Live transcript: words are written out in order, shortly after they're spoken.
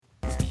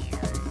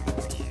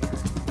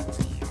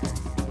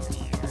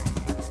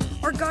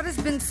Our God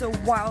has been so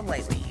wild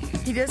lately.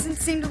 He doesn't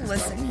seem to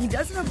listen, he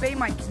doesn't obey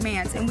my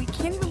commands, and we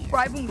can't even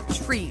bribe him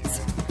with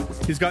treats.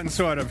 He's gotten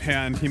so out of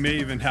hand, he may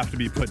even have to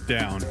be put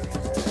down.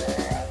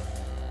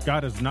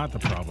 God is not the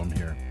problem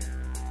here.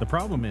 The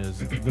problem is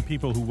the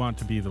people who want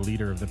to be the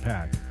leader of the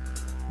pack.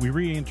 We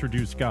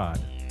reintroduce God.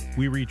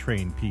 We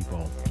retrain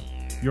people.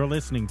 You're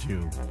listening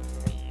to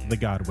The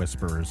God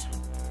Whisperers.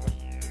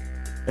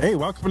 Hey,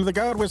 welcome to The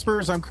God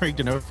Whisperers. I'm Craig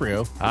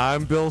D'Onofrio.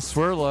 I'm Bill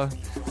Swirla.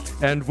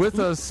 And with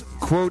us,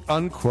 quote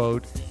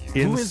unquote,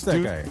 in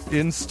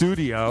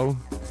studio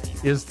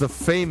is the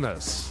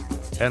famous,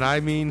 and I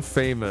mean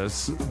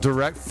famous,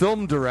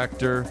 film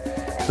director,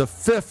 the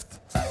fifth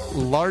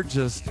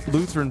largest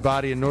Lutheran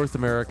body in North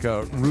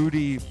America,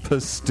 Rudy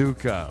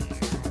Pastuca.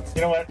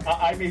 You know what?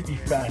 I may be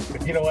fat,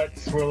 but you know what,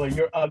 Swirla,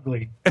 you're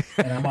ugly,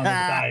 and I'm on a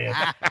diet.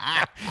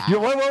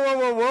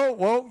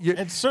 Whoa.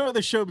 And so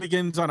the show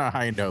begins on a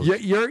high note.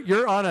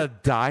 You're on a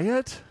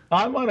diet?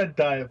 I'm on a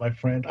diet, my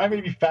friend. I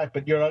may be fat,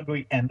 but you're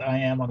ugly, and I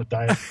am on a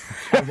diet.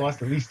 I've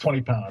lost at least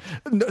 20 pounds.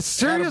 No,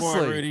 seriously.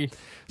 Attaboy, Rudy.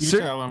 You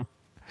tell him.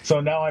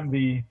 So now I'm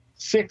the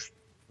sixth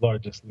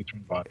largest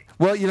Lutheran body.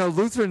 Well,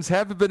 Lutherans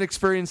haven't been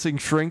experiencing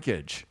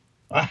shrinkage.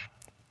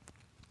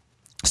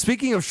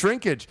 Speaking of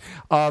shrinkage,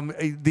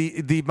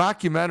 the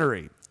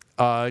mockumentary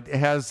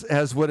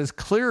has what is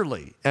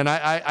clearly, and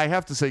I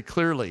have to say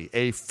clearly,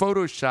 a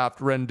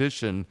photoshopped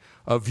rendition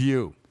of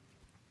you.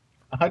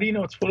 How do you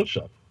know it's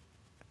photoshopped?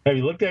 Have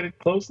you looked at it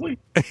closely?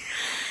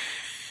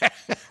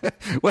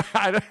 Well,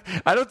 I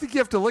don't think you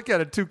have to look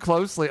at it too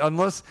closely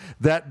unless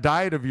that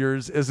diet of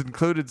yours has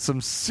included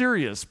some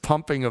serious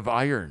pumping of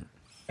iron.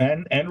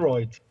 And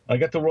roids. I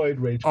got the roid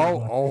rage.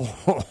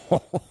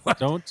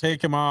 Don't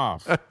take him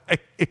off.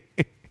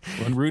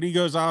 When Rudy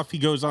goes off, he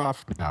goes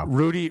off now.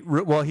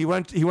 Well, he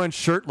went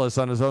shirtless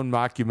on his own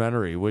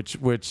mockumentary, which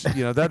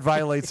that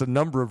violates a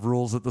number of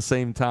rules at the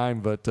same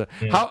time. But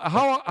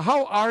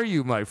how are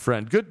you, my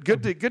friend? Good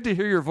to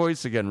hear your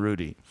voice again,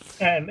 Rudy.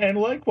 And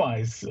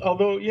likewise,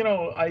 although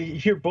I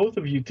hear both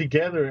of you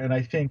together, and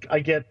I think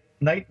I get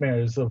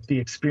nightmares of the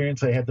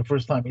experience I had the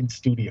first time in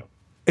studio.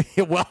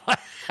 Well,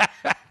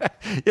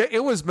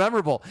 it was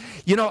memorable.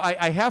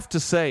 I have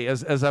to say,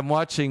 as I'm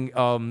watching,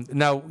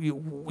 now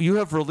you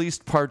have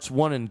released parts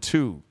 1 and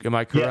 2. Am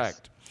I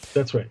correct? Yes,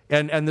 that's right.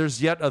 And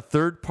there's yet a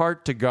third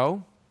part to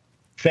go?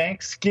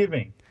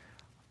 Thanksgiving.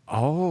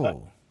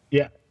 Oh.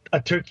 Yeah,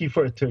 a turkey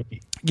for a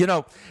turkey.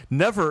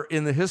 Never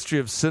in the history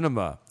of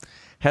cinema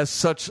has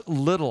such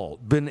little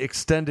been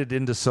extended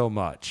into so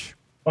much.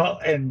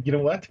 Well, and you know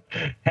what?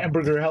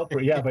 Hamburger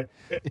helper, yeah, but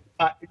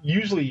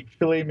usually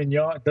filet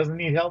mignon doesn't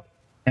need help.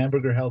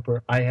 Hamburger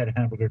helper, I had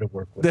hamburger to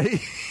work with.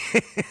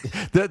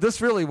 This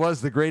really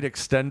was the great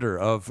extender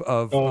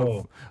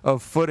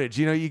of footage.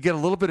 You get a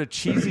little bit of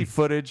cheesy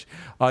footage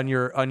on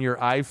your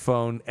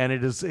iPhone, and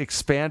it is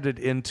expanded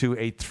into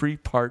a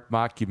 3-part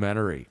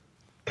mockumentary.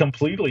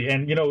 Completely,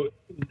 and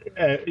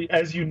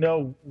as you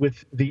know,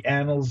 with the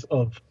annals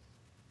of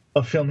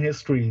film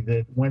history,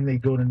 that when they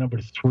go to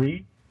number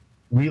 3.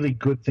 Really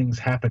good things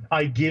happen.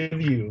 I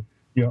give you,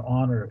 Your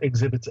Honor,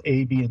 exhibits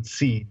A, B, and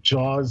C.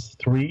 Jaws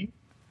 3,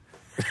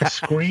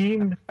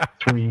 Scream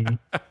 3,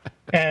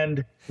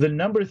 and the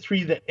number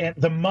 3,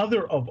 the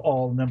mother of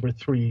all number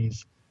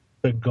 3s,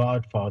 The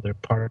Godfather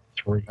Part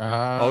 3.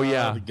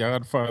 The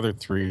Godfather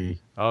 3.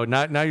 Oh,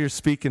 now you're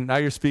speaking. Now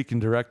you're speaking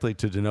directly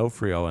to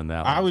D'Onofrio on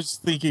that one. I was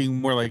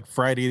thinking more like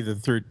Friday the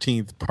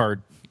 13th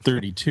Part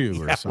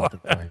 32 or something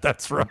like that.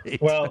 That's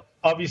right. Well,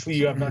 obviously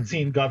you have not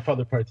seen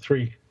Godfather Part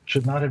 3.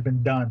 Should not have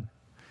been done.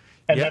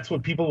 And that's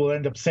what people will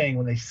end up saying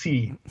when they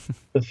see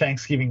the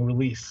Thanksgiving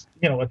release.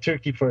 A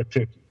turkey for a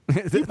turkey.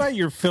 Leave by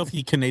your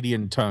filthy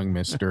Canadian tongue,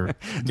 mister.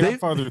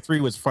 Godfather 3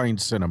 was fine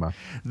cinema.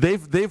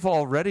 They've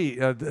already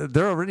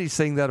they're already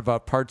saying that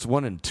about parts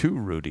 1 and 2,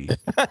 Rudy.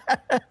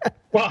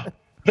 Well,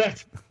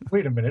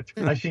 wait a minute.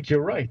 I think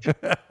you're right.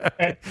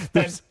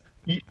 And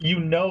you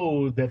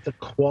know that the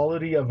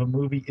quality of a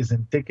movie is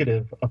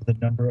indicative of the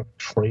number of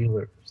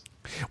trailers.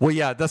 Well,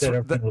 yeah,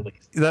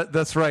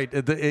 that's right.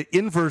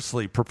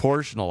 Inversely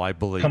proportional, I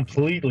believe.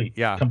 Completely.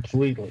 Yeah,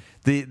 completely.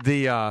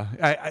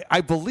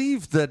 I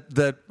believe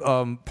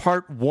that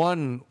part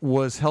 1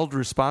 was held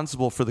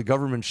responsible for the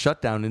government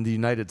shutdown in the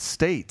United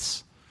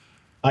States.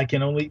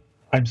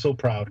 I'm so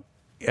proud.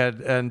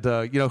 And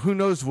who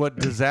knows what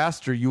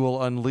disaster you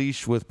will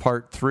unleash with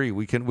part 3?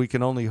 We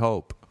can only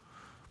hope.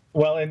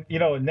 Well, and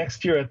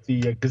next year at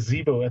the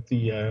gazebo at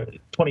the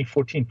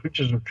 2014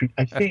 Preachers Retreat,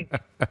 I think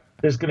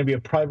there's going to be a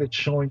private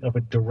showing of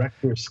a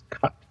director's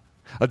cut.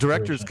 A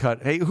director's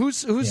cut. Hey, who's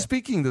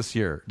speaking this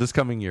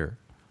coming year?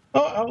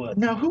 Oh,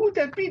 now who would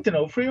that be,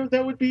 D'Onofrio?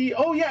 That would be.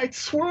 Oh yeah,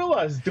 it's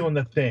Swirla's doing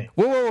the thing.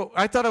 Whoa!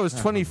 I thought it was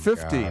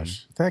 2015.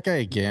 That guy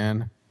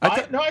again. I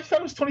thought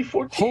it was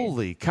 2014.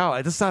 Holy cow!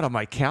 That's not on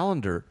my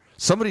calendar.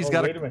 Somebody's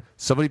got to.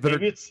 Somebody better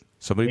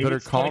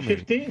call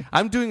me.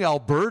 I'm doing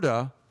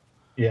Alberta.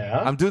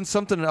 Yeah. I'm doing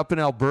something up in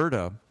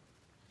Alberta.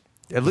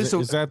 At least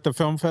is that the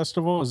film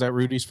festival? Is that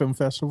Rudy's Film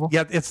Festival?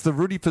 Yeah, it's the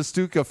Rudy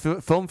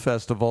Pastuca Film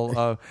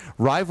Festival,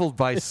 rivaled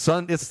by It's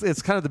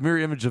kind of the mirror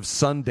image of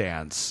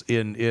Sundance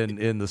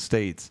in the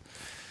States.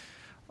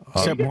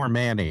 Except more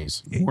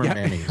mayonnaise. More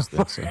mayonnaise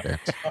than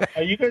Sundance.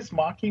 Are you guys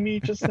mocking me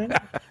just then?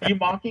 Are you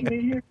mocking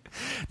me here?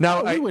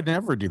 Now, we would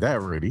never do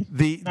that, Rudy.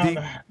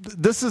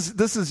 This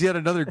is yet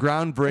another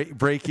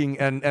groundbreaking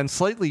and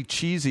slightly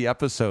cheesy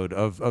episode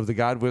of the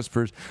God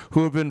Whisperers,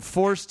 who have been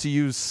forced to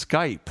use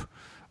Skype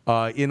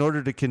in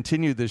order to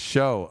continue this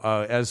show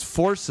as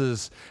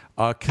forces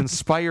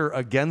conspire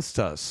against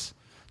us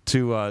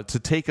to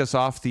take us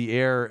off the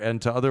air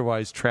and to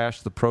otherwise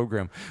trash the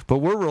program. But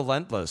we're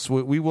relentless.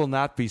 We will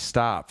not be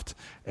stopped.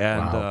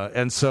 And wow.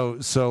 And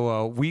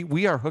so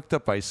we are hooked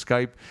up by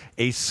Skype,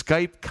 a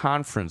Skype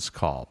conference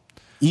call.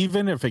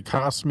 Even if it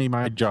costs me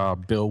my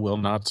job, Bill will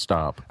not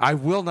stop. I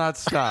will not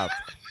stop.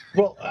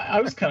 Well, I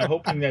was kind of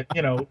hoping that,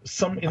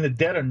 some in the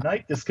dead of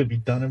night this could be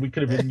done, and we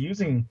could have been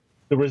using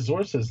the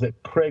resources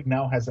that Craig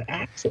now has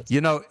access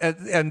to.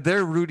 And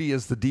there, Rudy,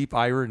 is the deep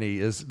irony,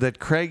 is that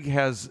Craig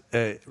has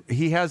at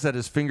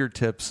his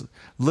fingertips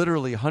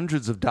literally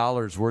hundreds of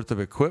dollars worth of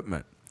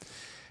equipment.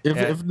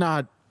 If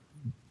not,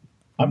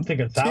 I'm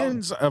thinking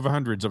tens of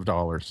hundreds of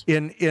dollars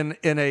in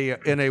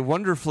a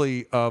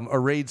wonderfully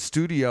arrayed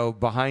studio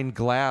behind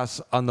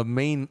glass in the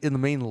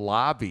main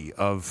lobby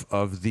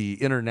of the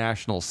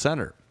International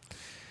Center.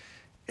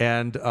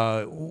 And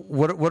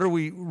what are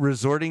we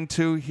resorting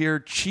to here?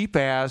 Cheap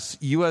ass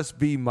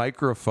USB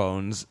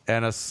microphones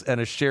and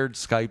a shared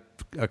Skype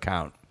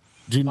account.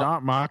 Do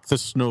not mock the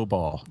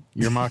snowball.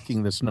 You're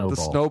mocking the snowball. The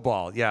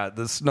snowball, yeah,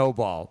 the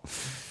snowball.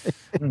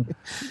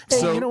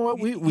 So you know what?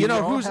 We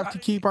all have to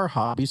keep our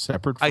hobbies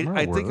separate from our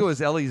I work. think it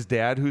was Ellie's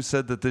dad who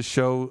said that this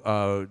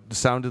show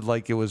sounded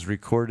like it was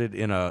recorded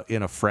in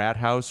a frat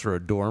house or a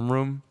dorm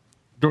room.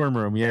 Dorm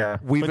room, yeah.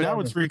 But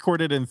now it's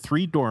recorded in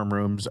 3 dorm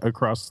rooms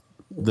across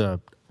the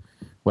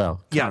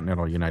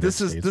continental United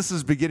States. This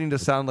is beginning to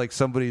sound like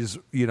somebody's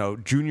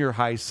junior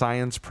high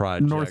science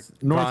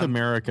project. North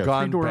America,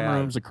 3 dorm bad.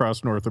 rooms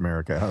across North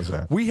America. How's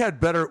that? We had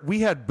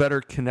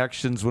better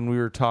connections when we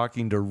were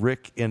talking to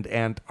Rick in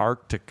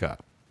Antarctica.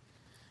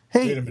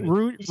 Hey,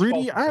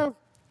 Rudy, I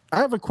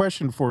have a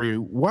question for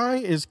you. Why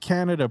is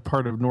Canada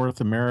part of North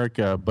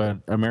America, but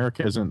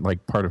America isn't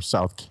like part of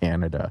South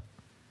Canada?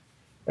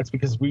 That's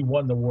because we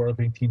won the War of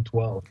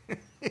 1812.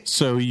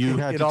 So you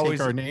had to take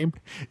our name?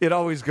 It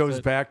always goes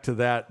back to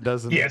that,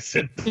 doesn't it? Yes.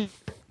 The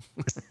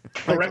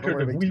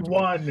record of we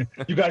won.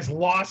 You guys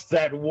lost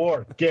that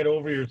war. Get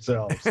over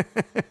yourselves.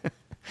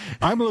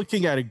 I'm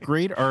looking at a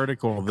great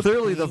article.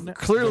 Clearly the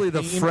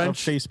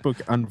French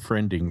Facebook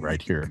unfriending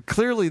right here.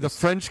 Clearly, the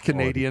French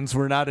Canadians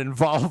were not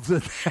involved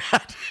in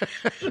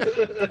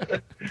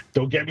that.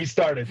 Don't get me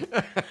started.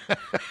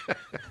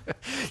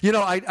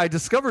 I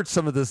discovered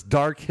some of this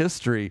dark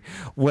history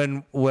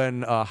when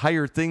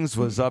Higher Things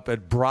was up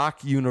at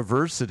Brock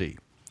University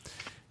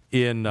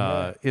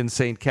in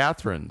St.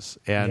 Catharines,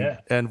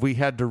 and we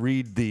had to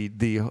read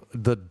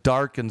the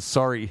dark and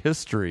sorry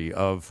history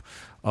of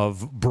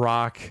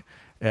Brock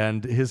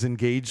and his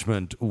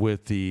engagement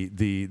with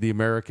the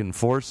American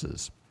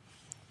forces.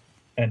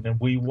 And then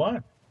we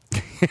won.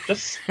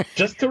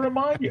 just to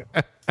remind you,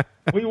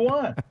 we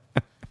won.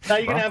 Now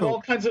you're gonna have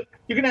all kinds of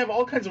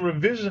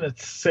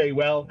revisionists say,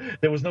 well,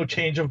 there was no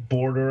change of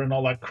border and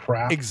all that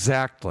crap.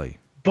 Exactly.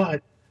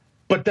 But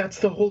that's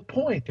the whole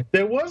point.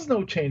 There was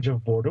no change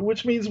of border,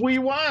 which means we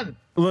won.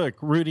 Look,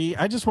 Rudy,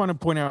 I just want to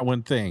point out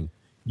one thing.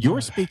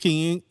 You're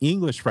speaking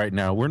English right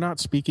now. We're not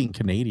speaking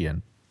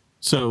Canadian.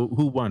 So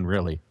who won,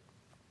 really?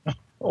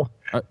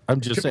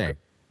 I'm just saying.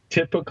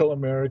 Typical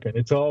American.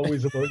 It's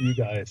always about you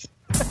guys.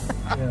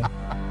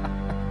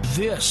 Yeah.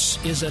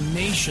 This is a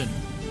nation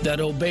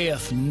that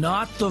obeyeth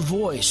not the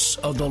voice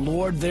of the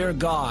Lord their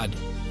God,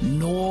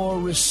 nor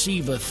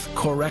receiveth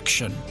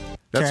correction.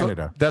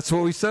 Canada. That's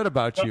what we said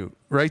about you,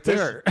 right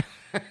there.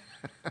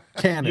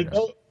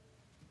 Canada.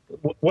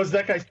 Was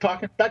that guy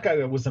talking? That guy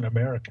was an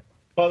American.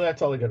 Well,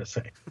 that's all I got to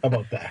say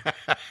about that.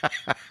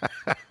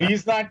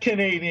 He's not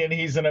Canadian.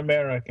 He's an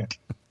American.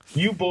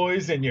 You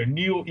boys and your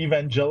new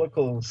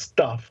evangelical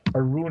stuff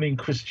are ruining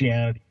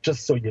Christianity,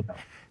 just so you know.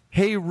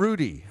 Hey,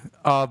 Rudy,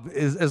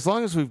 as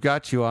long as we've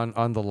got you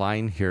on the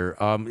line here,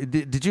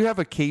 did you have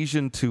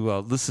occasion to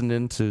listen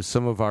into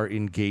some of our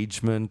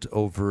engagement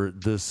over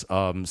this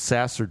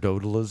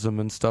sacerdotalism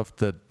and stuff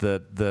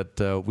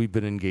that we've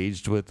been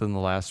engaged with in the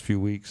last few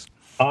weeks?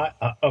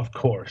 Of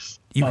course.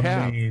 You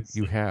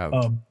have.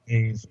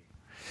 Amazing.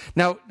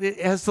 Now,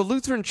 has the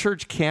Lutheran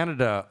Church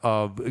Canada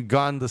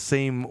gone the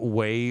same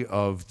way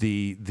of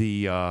is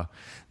the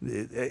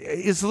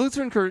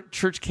Lutheran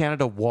Church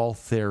Canada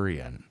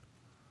Waltherian?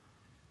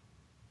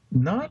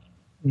 Not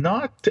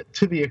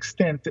to the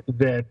extent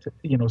that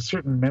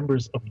certain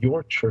members of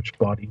your church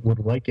body would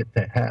like it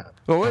to have.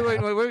 Well,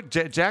 wait.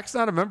 Jack's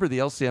not a member of the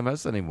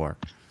LCMS anymore.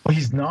 Oh,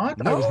 he's not?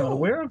 No. I was not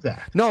aware of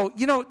that. No,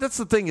 that's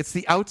the thing. It's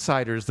the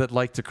outsiders that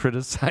like to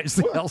criticize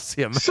the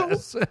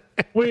LCMS. So,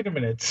 wait a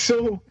minute.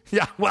 So,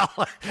 yeah, well,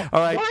 all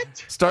right.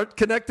 What? Start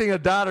connecting a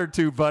dot or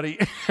two, buddy.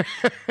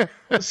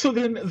 So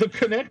then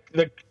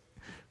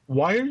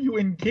why are you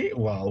engaged?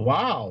 Well,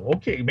 wow.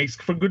 Okay, it makes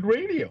for good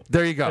radio.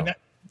 There you go.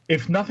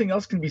 If nothing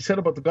else can be said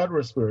about the God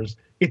Whisperers,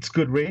 it's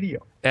good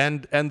radio.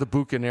 And the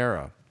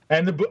Bucanera.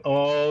 And the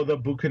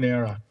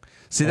Bucanera.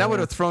 See, that would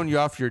have thrown you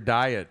off your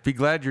diet. Be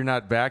glad you're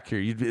not back here.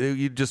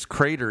 You'd just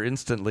crater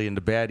instantly into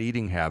bad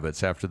eating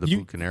habits after the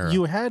Bucanera.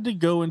 You had to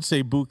go and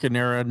say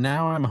Bucanera.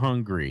 Now I'm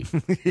hungry.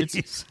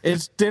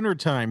 It's dinner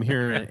time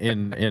here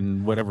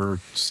in whatever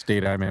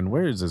state I'm in.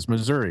 Where is this?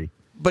 Missouri.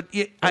 But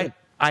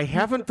I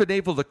haven't been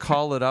able to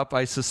call it up.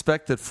 I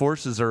suspect that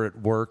forces are at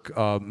work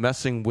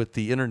messing with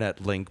the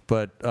internet link.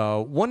 But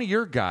one of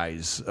your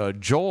guys,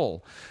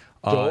 Joel.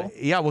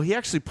 He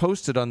actually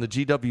posted on the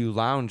GW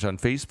Lounge on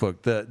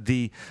Facebook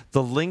the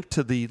link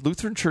to the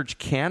Lutheran Church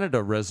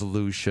Canada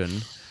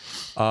resolution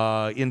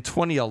in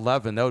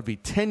 2011. That would be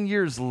 10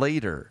 years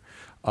later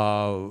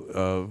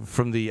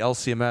from the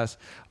LCMS,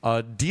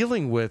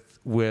 dealing with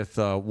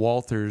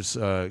Walther's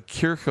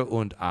Kirche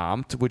und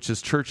Amt, which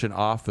is church and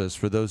office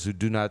for those who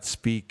do not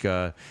speak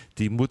die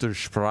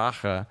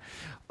Muttersprache.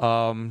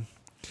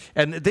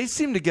 And they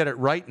seem to get it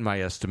right in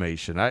my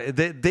estimation.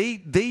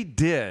 They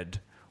did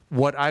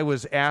what I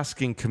was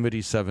asking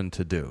Committee 7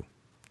 to do.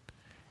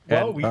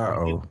 Well,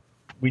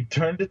 we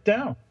turned it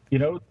down.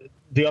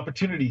 The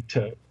opportunity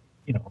to,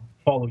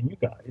 follow you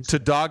guys. To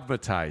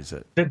dogmatize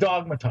it.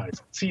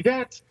 See,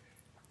 that's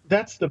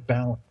the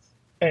balance.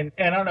 And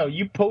I don't know,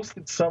 you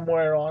posted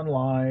somewhere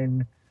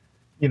online,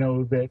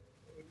 that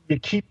you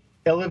keep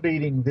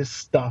elevating this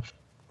stuff,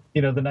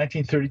 the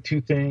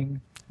 1932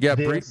 thing. Yeah,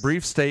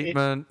 brief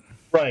statement.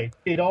 Right.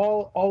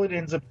 All it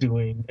ends up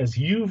doing, as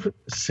you've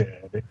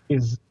said,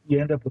 is you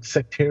end up with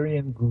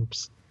sectarian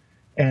groups.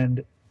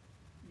 And,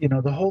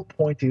 the whole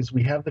point is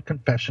we have the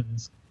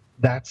confessions.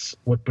 That's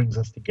what brings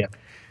us together.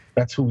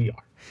 That's who we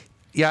are.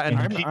 Yeah,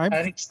 and you keep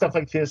adding stuff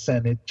like this,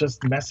 and it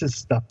just messes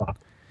stuff up.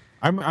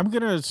 I'm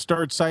going to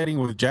start siding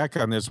with Jack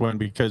on this one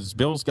because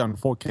Bill's gone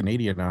full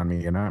Canadian on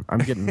me, and I'm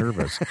getting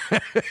nervous.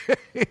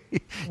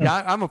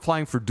 Yeah, I'm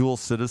applying for dual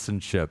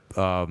citizenship.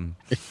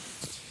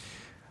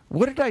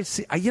 What did I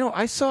see?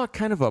 I saw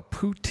kind of a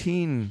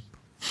poutine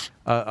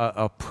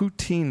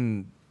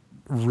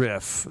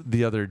riff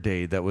the other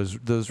day that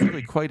was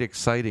really quite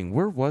exciting.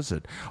 Where was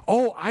it?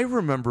 Oh, I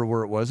remember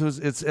where it was.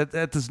 It's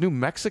at this new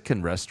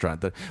Mexican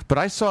restaurant. But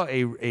I saw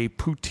a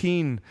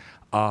poutine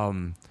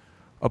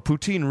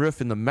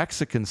riff in the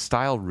Mexican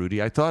style,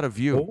 Rudy. I thought of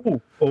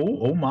you.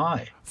 Oh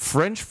my!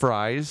 French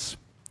fries,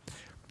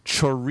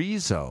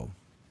 chorizo.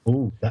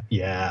 Oh,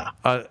 yeah.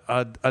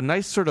 A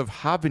nice sort of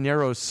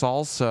habanero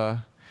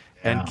salsa.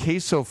 And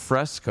queso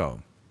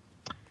fresco.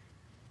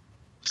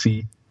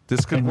 See,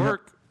 this could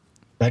work.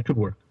 That could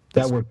work.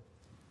 That worked.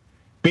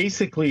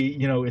 Basically,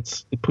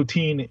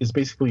 poutine is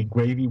basically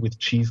gravy with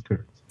cheese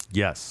curds.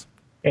 Yes.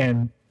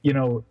 And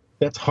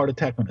that's heart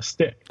attack on a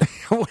stick.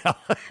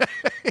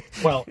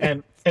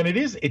 and it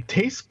is. It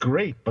tastes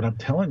great, but I'm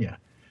telling you,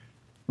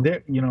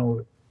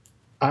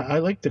 I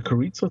like the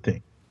chorizo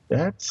thing.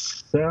 That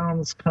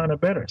sounds kind of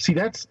better. See,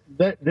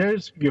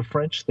 there's your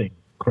French thing,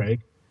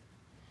 Craig.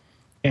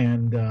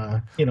 And,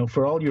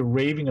 for all your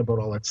raving about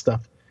all that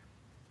stuff,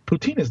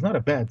 poutine is not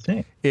a bad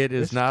thing. It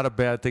is not a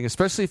bad thing,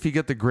 especially if you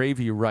get the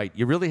gravy right.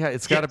 You really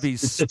it's got to be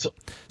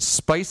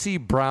spicy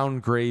brown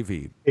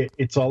gravy.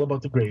 It's all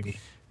about the gravy.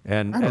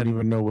 And I don't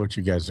even know what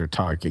you guys are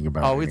talking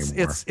about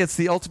anymore. It's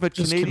the ultimate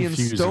Canadian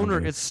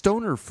stoner. It's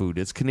stoner food.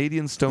 It's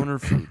Canadian stoner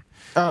food.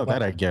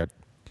 That I get.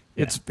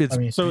 It's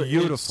beautiful.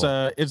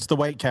 It's the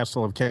White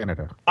Castle of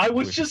Canada. I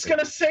was just going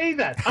to say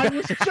that. I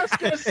was just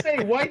going to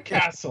say White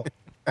Castle.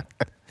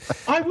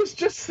 I was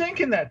just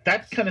thinking that.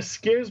 That kind of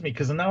scares me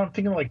because now I'm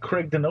thinking like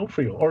Craig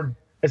Donofrio, or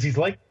as he's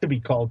like to be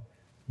called,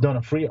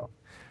 Donofrio.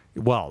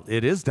 Well,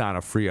 it is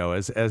Donofrio,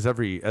 as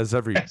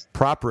every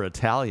proper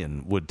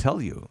Italian would tell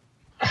you.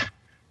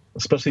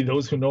 Especially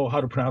those who know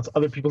how to pronounce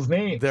other people's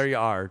names. There you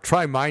are.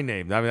 Try my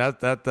name. I mean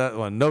that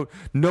one.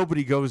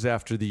 Nobody goes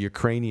after the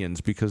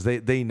Ukrainians because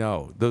they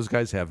know those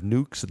guys have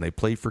nukes and they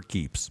play for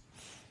keeps.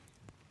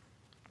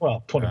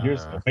 Well, 20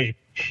 years ago, maybe.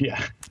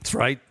 Yeah, that's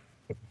right.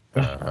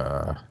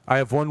 I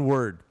have one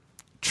word: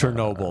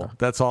 Chernobyl.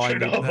 That's all I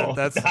need.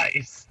 That's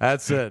nice.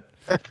 That's it.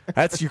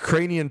 That's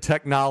Ukrainian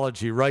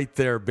technology right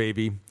there,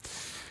 baby.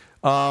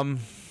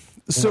 So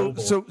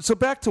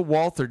back to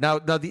Walther. Now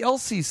the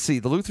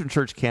LCC, the Lutheran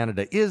Church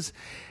Canada,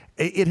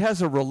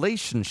 has a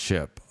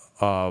relationship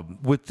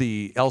with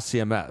the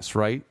LCMS,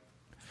 right?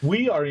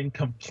 We are in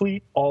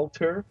complete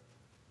altar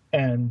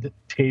and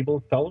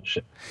table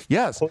fellowship.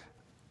 Yes.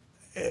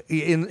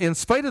 In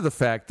spite of the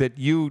fact that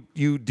you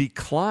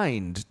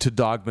declined to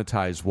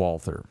dogmatize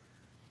Walther.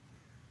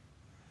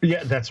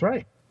 Yeah, that's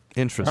right.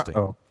 Interesting.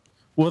 Uh-oh.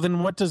 Well,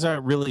 then what does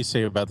that really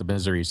say about the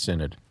Missouri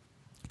Synod?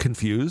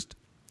 Confused?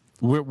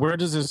 Where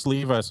does this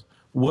leave us?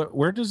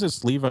 Where does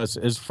this leave us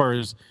as far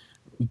as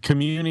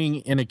communing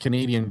in a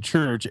Canadian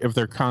church if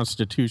their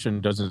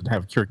constitution doesn't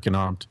have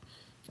Kirkenamt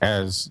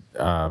as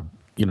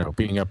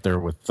being up there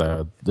with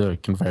the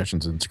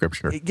confessions in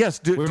Scripture. Yes.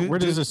 Where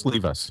does this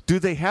leave us? Do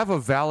they have a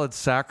valid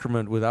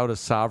sacrament without a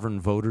sovereign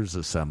voters'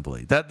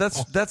 assembly? That's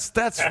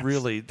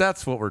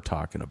what we're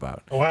talking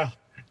about. Wow.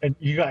 And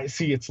you guys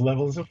see, it's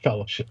levels of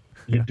fellowship.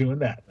 You're doing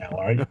that now,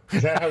 are you?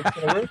 Is that how it's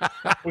going to work?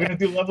 We're going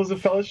to do levels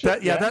of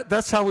fellowship?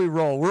 That's how we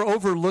roll. We're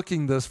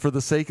overlooking this for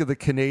the sake of the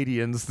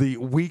Canadians, the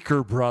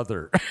weaker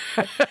brother.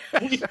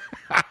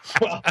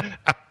 Well,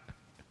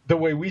 the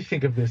way we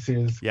think of this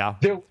is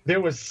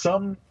there was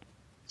some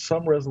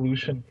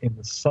resolution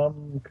in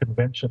some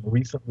convention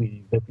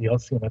recently that the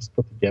LCMS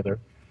put together,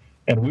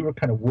 and we were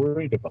kind of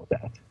worried about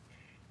that.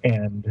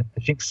 And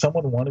I think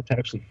someone wanted to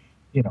actually,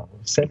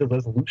 send a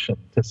resolution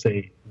to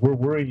say, we're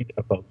worried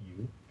about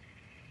you.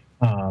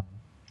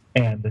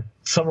 And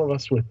some of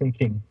us were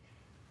thinking,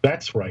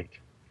 that's right.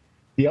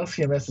 The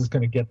LCMS is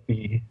going to get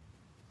a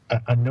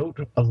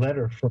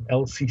letter from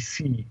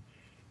LCC,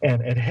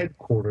 and at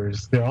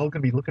headquarters, they're all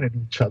going to be looking at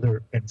each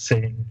other and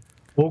saying,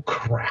 oh,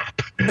 crap,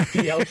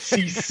 the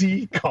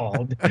LCC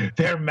called.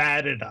 They're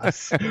mad at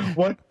us.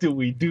 What do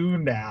we do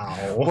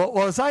now?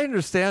 Well, as I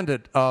understand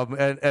it,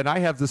 and I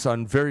have this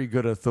on very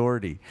good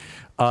authority,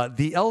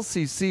 the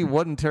LCC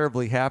wasn't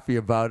terribly happy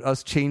about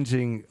us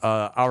changing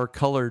our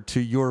color to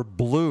your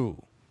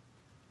blue.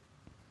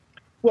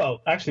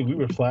 Well, actually, we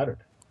were flattered.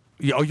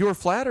 Oh, you were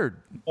flattered?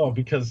 Oh,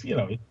 because,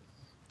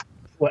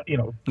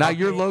 now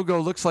your logo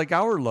looks like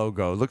our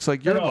logo. Looks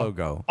like your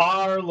logo.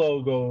 Our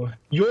logo,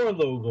 your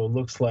logo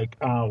looks like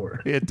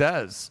our. It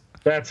does.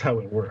 That's how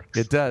it works.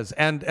 It does.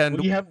 And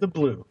we have the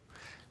blue.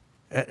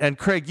 And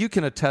Craig, you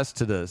can attest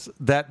to this.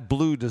 That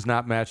blue does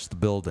not match the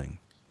building.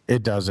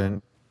 It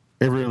doesn't.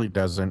 It really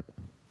doesn't.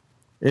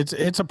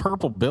 It's a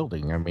purple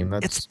building. I mean,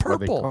 that's why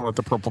they call it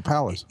the Purple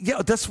Palace.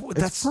 Yeah, that's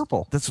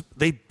purple.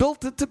 They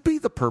built it to be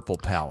the Purple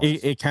Palace.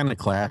 It kind of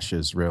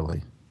clashes,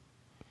 really.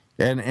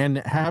 And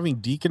having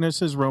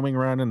deaconesses roaming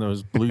around in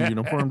those blue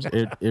uniforms,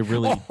 it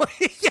really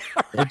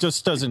it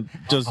just doesn't.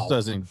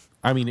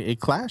 I mean, it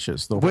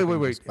clashes.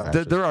 Wait.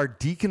 There are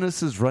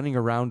deaconesses running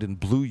around in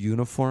blue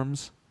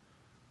uniforms.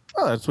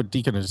 Oh, that's what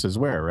deaconesses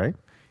wear, right?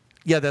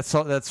 Yeah, that's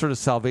sort of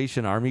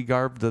Salvation Army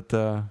garb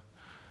that.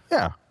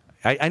 Yeah.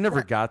 I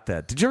never got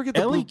that. Did you ever get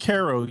the Ellie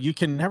Caro? You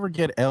can never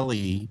get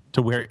Ellie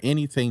to wear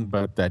anything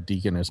but that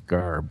deaconess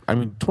garb. I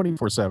mean,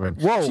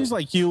 24/7. Whoa. She's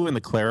like you in the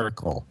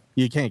clerical.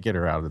 You can't get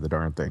her out of the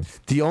darn thing.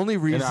 The only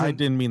reason... And I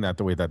didn't mean that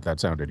the way that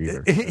sounded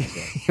either.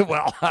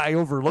 Well, I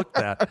overlooked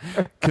that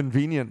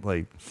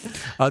conveniently.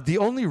 The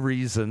only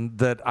reason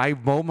that I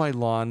mow my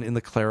lawn in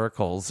the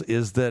clericals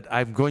is that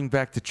I'm going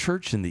back to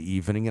church in the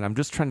evening, and I'm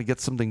just trying to get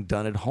something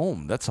done at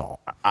home. That's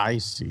all. I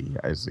see.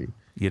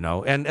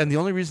 And the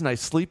only reason I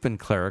sleep in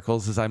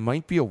clericals is I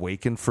might be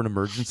awakened for an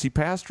emergency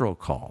pastoral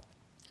call.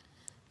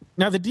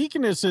 Now, the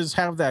deaconesses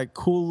have that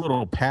cool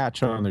little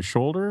patch on the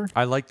shoulder.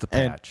 I like the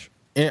patch.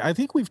 I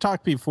think we've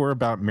talked before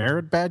about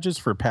merit badges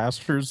for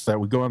pastors that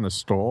would go on the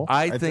stole.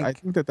 I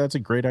think that's a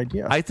great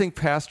idea. I think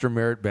pastor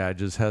merit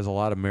badges has a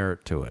lot of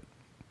merit to it.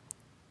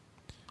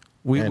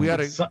 We had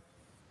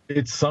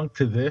it's sunk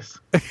to this.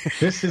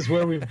 This is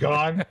where we've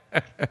gone.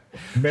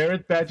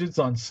 Merit badges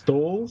on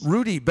stoles.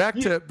 Rudy, back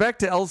to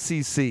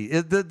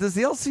LCC. Does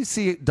the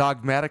LCC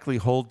dogmatically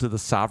hold to the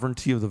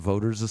sovereignty of the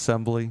voters'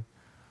 assembly?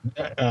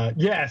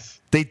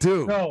 Yes. They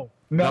do.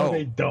 No,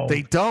 they don't.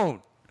 They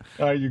don't.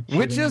 Are you kidding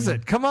Which is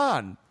it? Come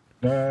on.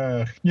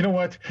 You know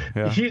what?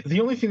 Yeah. The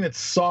only thing that's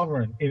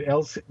sovereign in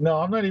LC... No,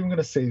 I'm not even going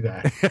to say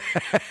that.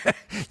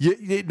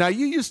 Now,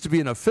 you used to be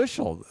an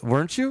official,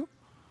 weren't you?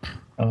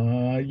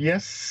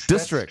 Yes,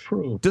 District. That's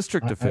true.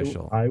 District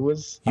official. I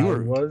was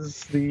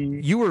the...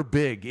 You were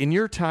big. In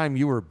your time,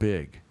 you were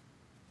big.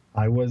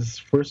 I was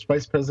first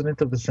vice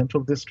president of the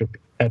Central District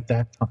at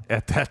that time.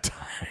 At that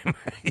time.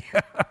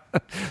 Yeah.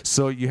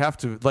 So you have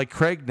to, like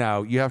Craig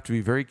now, you have to be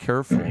very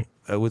careful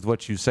with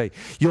what you say.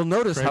 You'll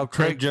notice how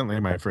Craig... Tread gently,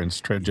 my friends,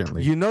 tread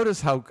gently. You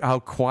notice how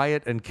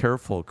quiet and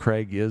careful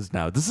Craig is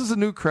now. This is a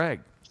new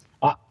Craig.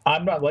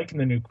 I'm not liking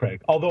the new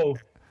Craig. Although,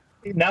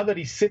 now that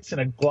he sits in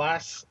a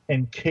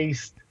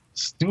glass-encased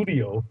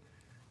studio,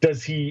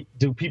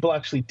 do people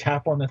actually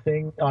tap on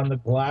the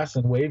glass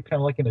and wave, kind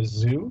of like in a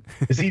zoo?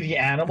 Is he the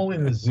animal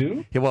in the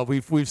zoo? Yeah, well,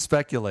 we've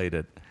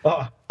speculated.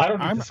 I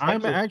don't.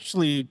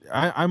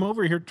 I'm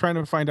over here trying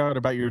to find out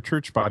about your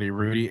church body,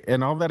 Rudy,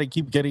 and all that I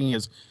keep getting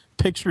is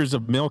pictures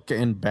of milk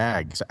and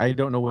bags. I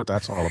don't know what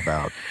that's all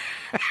about.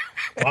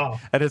 Wow.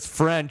 And it's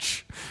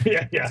French.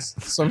 Yeah.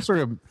 Some sort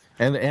of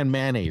and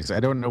mayonnaise. I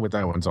don't know what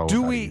that one's all about.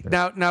 Do we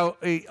now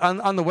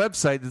on the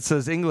website it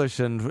says English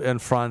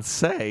and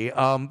Francais.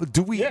 Are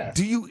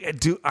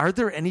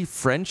there any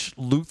French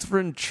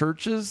Lutheran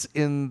churches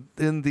in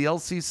the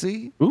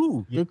LCC?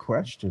 Ooh, good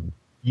question.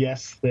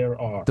 Yes, there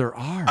are. There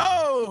are.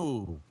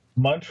 Oh,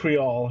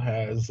 Montreal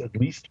has at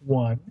least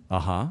one.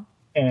 Uh-huh.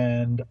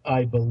 And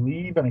I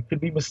believe, and I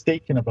could be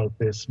mistaken about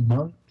this,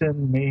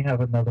 Moncton may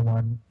have another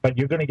one, but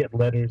you're going to get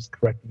letters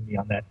correcting me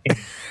on that.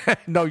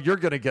 No, you're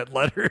going to get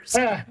letters.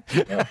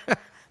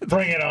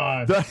 Bring it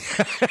on.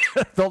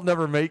 They'll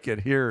never make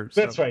it here.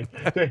 So. That's right.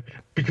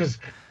 Because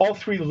all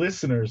three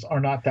listeners are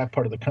not that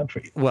part of the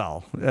country.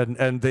 Well,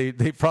 and they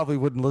probably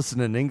wouldn't listen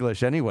in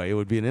English anyway. It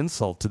would be an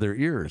insult to their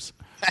ears.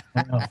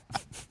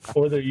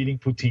 Or they're eating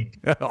poutine.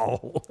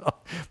 Oh,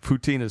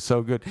 poutine is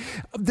so good.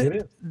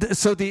 It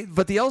is.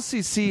 But the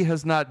LCC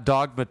has not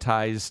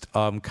dogmatized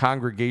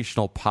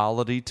congregational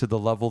polity to the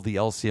level the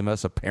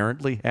LCMS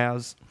apparently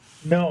has.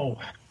 No,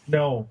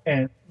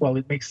 and well,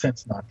 it makes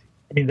sense not to.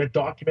 I mean, the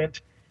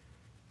document,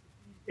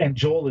 and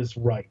Joel is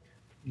right.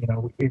 You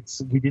know,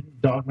 we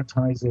didn't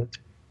dogmatize it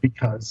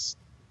because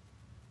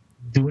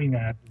doing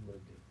that would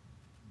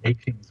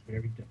make things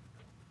very difficult.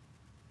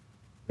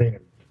 Very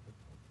difficult.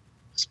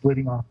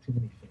 Splitting off too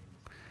many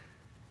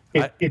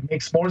things. It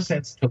makes more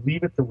sense to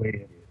leave it the way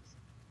it is.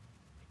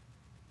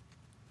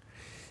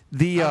 I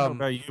don't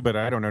know about you, but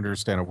I don't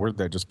understand a word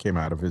that just came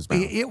out of his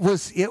mouth. It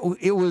was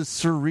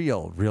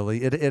surreal,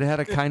 really. It had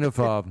a kind of,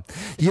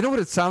 you know what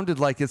it sounded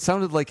like? It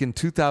sounded like in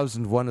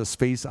 2001: A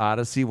Space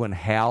Odyssey when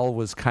Hal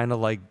was kind of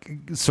like,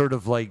 sort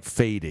of like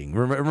fading.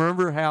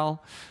 Remember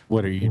Hal?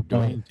 What are you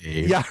doing,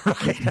 Dave? Yeah,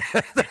 right.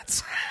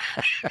 That's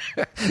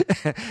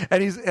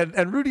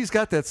and Rudy's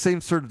got that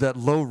same sort of that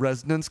low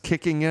resonance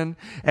kicking in,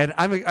 and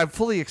I'm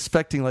fully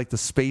expecting like the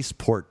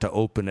spaceport to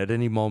open at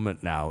any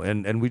moment now,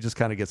 and we just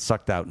kind of get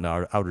sucked out in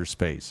our outer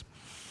space.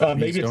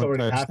 Maybe it's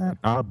already happened.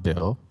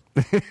 Bill.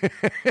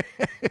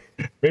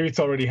 Maybe it's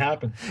already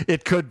happened.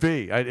 It could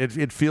be.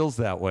 It feels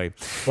that way.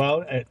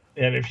 Well,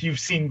 and if you've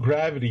seen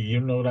Gravity,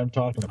 you know what I'm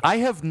talking about. I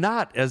have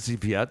not, as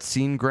of yet,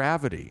 seen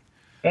Gravity.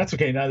 That's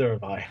okay. Neither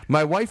have I.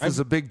 My wife is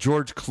a big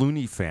George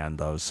Clooney fan,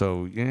 though.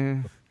 So yeah,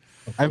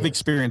 I've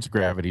experienced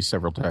Gravity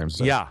several times.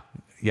 So. Yeah.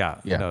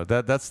 No,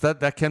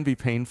 that can be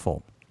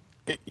painful.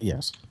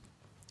 Yes,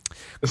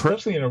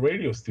 especially in a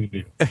radio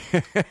studio.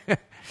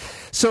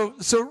 So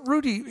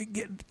Rudy,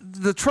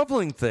 the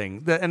troubling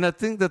thing,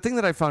 the thing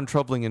that I found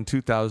troubling in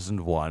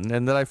 2001,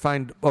 and that I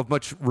find of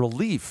much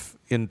relief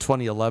in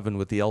 2011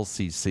 with the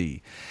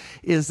LCC,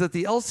 is that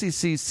the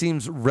LCC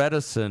seems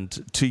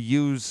reticent to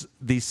use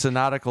the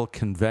synodical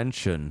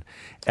convention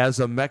as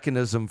a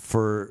mechanism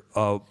for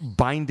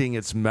binding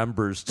its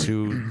members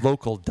to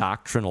local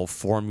doctrinal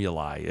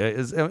formulae.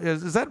 Is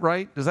that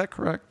right? Is that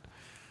correct?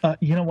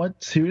 You know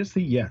what?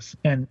 Seriously, yes.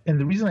 And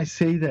the reason I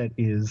say that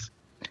is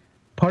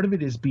part of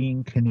it is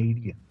being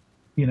Canadian.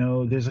 You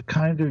know, there's a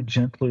kinder,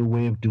 gentler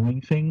way of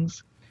doing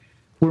things.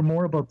 We're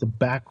more about the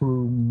back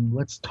room.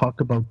 Let's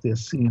talk about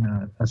this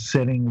in a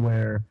setting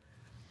where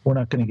we're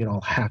not going to get all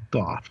hacked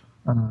off.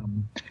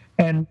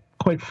 And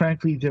quite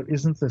frankly, there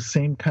isn't the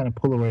same kind of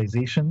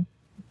polarization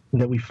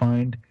that we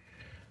find,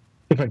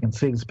 if I can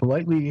say this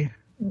politely,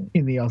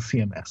 in the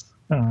LCMS.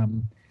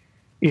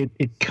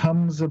 It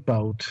comes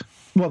about,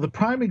 well, the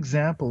prime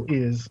example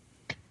is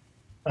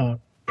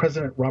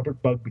President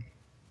Robert Bugbee.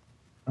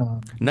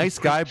 Nice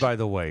guy, by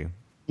the way.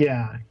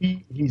 Yeah,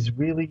 he's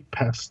really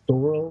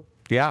pastoral.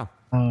 Yeah.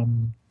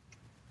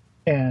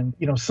 And,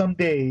 you know,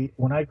 someday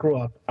when I grow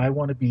up, I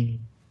want to be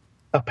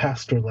a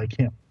pastor like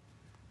him,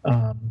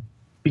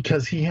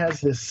 because he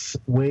has this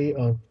way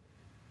of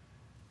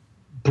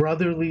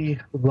brotherly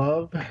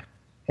love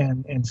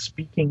and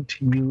speaking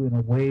to you in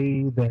a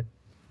way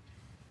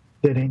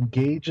that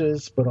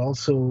engages but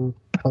also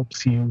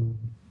helps you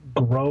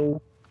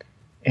grow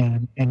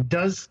and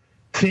does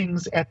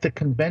things at the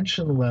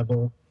convention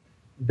level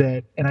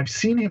that, and I've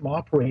seen him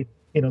operate,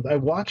 you know, I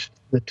watched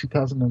the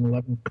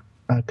 2011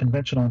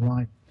 convention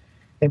online,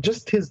 and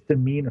just his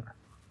demeanor,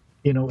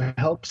 you know,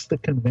 helps the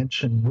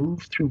convention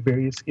move through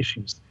various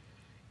issues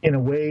in a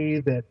way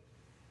that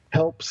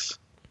helps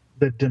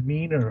the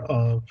demeanor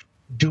of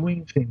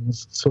doing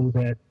things so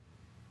that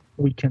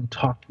we can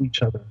talk to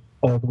each other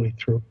all the way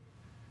through.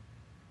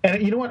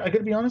 And you know what? I got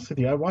to be honest with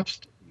you. I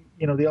watched,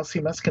 you know, the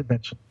LCMS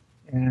convention,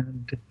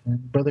 and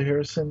Brother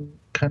Harrison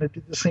kind of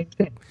did the same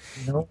thing.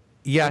 You know,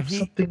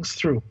 some things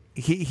through.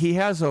 He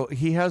has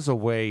a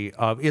way.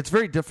 It's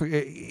very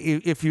difficult.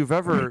 If you've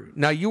ever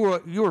now you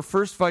were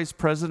first vice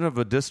president of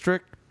a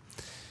district.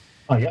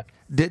 Oh yeah.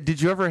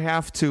 Did you ever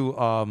have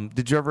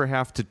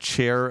to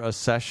chair a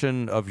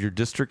session of your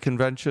district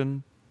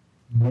convention?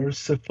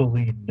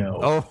 Mercifully,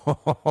 no.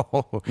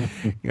 Oh,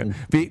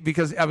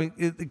 because I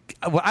mean,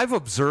 I've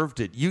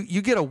observed it.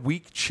 You get a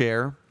weak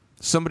chair,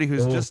 somebody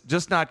who's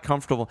just not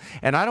comfortable,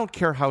 and I don't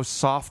care how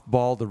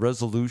softball the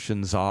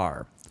resolutions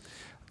are,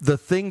 the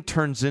thing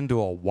turns into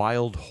a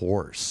wild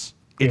horse.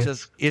 It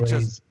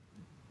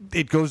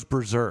goes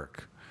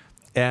berserk,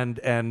 and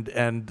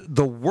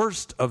the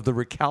worst of the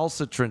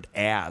recalcitrant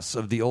ass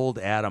of the old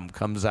Adam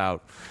comes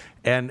out,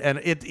 and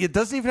it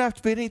doesn't even have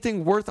to be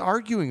anything worth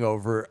arguing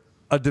over.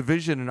 A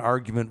division and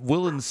argument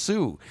will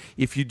ensue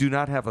if you do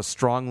not have a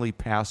strongly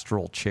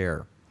pastoral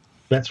chair.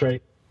 That's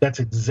right. That's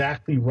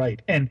exactly right.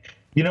 And,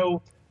 you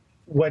know,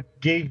 what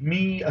gave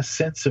me a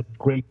sense of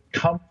great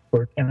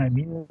comfort, and I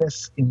mean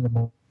this in the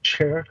most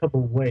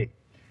charitable way,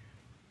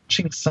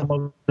 watching some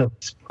of the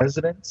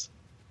presidents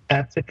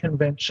at the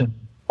convention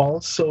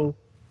also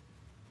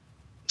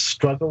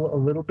struggle a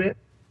little bit,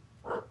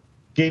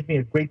 gave me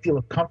a great deal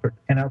of comfort.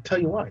 And I'll tell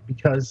you why.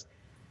 Because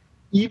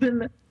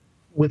even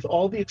with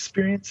all the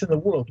experience in the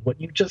world, what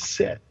you just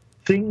said,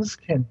 things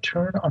can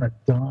turn on a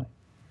dime.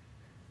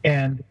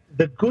 And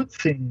the good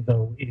thing,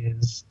 though,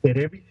 is that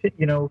everything,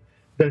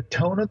 the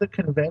tone of the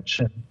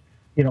convention,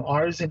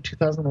 ours in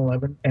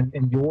 2011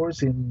 and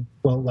yours in,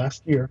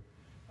 last year,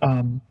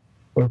 or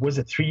was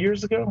it 3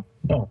 years ago?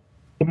 No,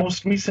 the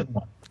most recent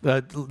one.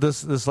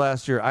 This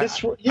last year,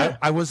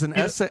 I was an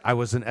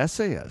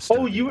essayist.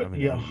 Oh,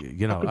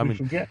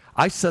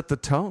 I set the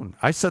tone.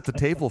 I set the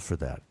table for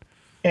that.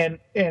 And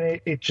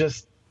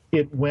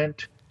it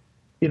went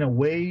in a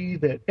way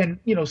that, and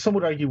some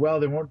would argue, well,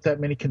 there weren't that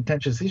many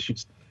contentious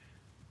issues.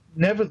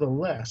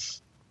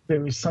 Nevertheless,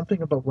 there is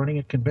something about running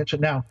a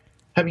convention. Now,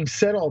 having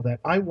said all that,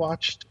 I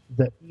watched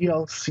the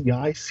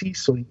ELCIC,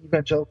 so the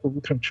Evangelical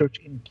Lutheran Church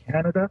in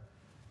Canada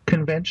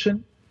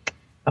convention,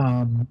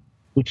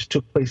 which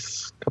took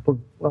place in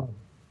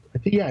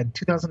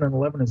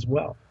 2011 as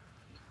well.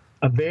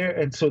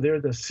 And so they're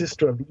the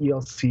sister of the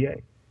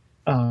ELCA.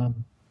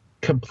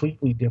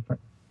 Completely different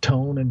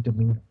tone and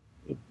demeanor.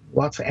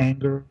 Lots of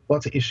anger,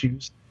 lots of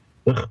issues.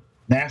 Ugh,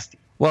 nasty.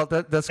 Well,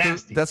 that's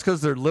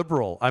because they're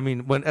liberal. I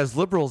mean, as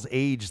liberals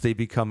age, they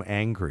become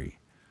angry.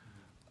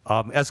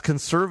 As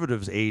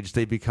conservatives age,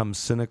 they become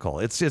cynical.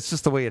 It's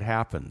just the way it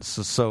happens.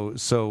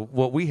 So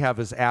what we have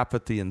is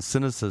apathy and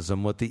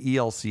cynicism. What the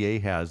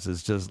ELCA has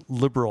is just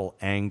liberal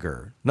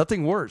anger.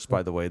 Nothing worse,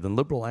 by the way, than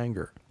liberal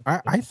anger.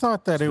 I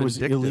thought that it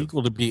was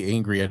illegal to be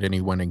angry at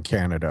anyone in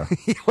Canada.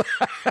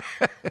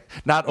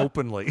 Not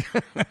openly.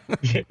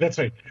 Yeah, that's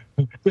right.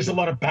 There's a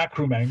lot of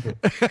backroom anger.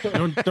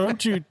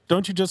 Don't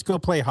you just go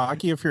play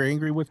hockey if you're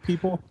angry with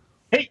people?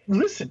 Hey,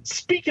 listen,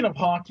 speaking of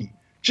hockey,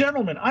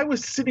 gentlemen, I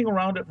was sitting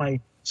around at my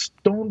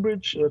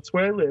Stonebridge, that's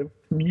where I live,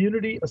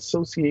 community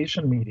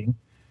association meeting.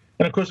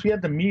 And of course we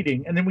had the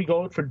meeting and then we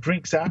go out for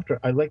drinks after.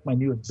 I like my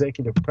new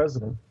executive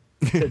president.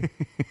 Said,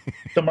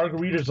 the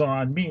margaritas are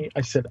on me.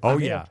 I said, oh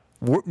yeah.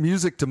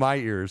 Music to my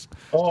ears.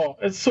 Oh,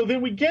 and so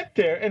then we get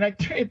there, and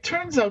it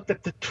turns out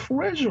that the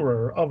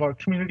treasurer of our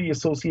community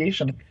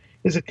association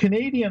is a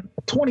Canadian,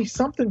 a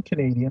 20-something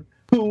Canadian,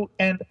 who,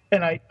 and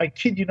I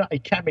kid you not, I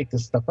can't make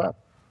this stuff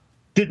up,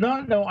 did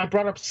not know I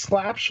brought up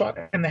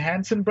Slapshot and the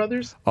Hanson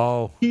brothers.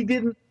 Oh. He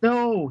didn't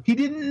know. He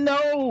didn't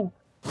know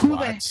who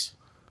the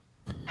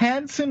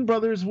Hanson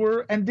brothers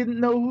were and didn't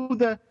know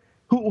what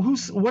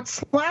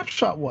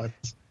Slapshot was.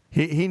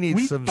 He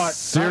needs some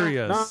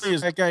serious. Not only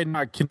is that guy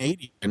not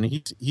Canadian,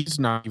 he's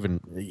not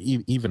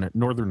even a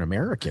Northern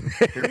American.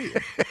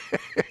 Period.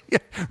 Yeah,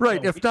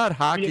 right. If not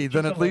hockey,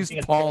 then at least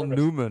Paul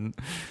Newman.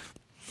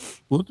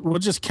 We'll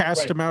just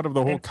cast him out of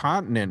the whole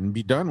continent and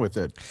be done with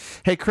it.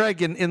 Hey,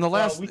 Craig, in the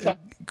last...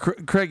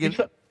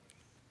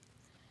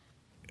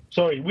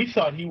 Sorry, we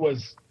thought he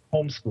was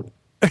homeschooled.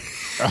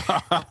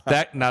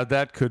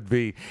 That could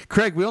be.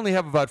 Craig, we only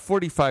have about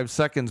 45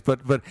 seconds,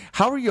 but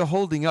how are you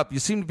holding up? You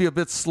seem to be a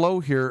bit slow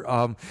here.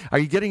 Are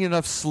you getting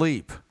enough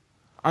sleep?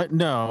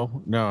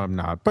 No, I'm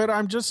not. But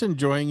I'm just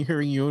enjoying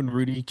hearing you and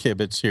Rudy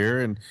Kibitz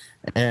here, and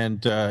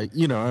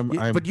I'm.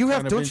 But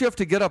don't you have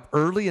to get up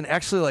early and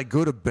actually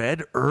go to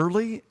bed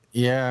early?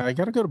 Yeah, I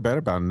got to go to bed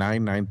about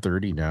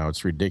 9:30 now.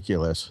 It's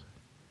ridiculous,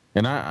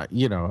 and I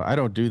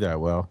don't do that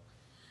well.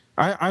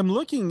 I'm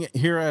looking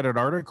here at an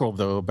article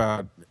though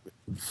about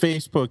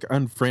Facebook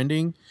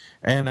unfriending,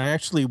 and I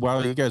actually,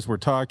 while you guys were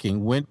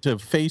talking, went to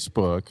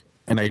Facebook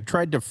and I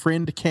tried to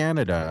friend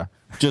Canada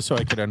just so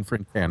I could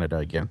unfriend Canada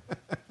again.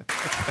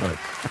 But.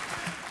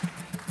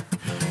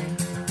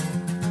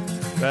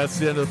 That's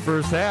the end of the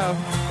first half.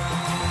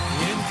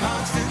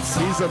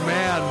 He's a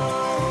man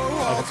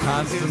of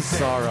constant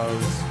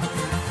sorrows.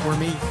 For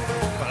me.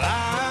 Well,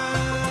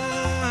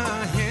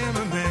 I am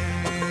a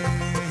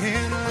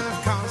man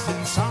of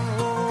constant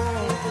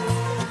sorrow.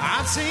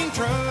 I've seen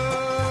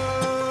trouble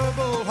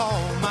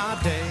all my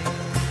day.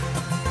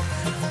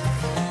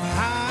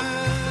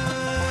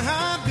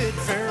 I bid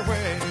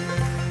farewell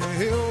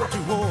to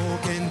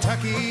old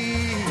Kentucky,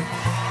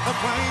 a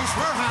place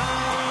where I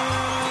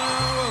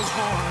was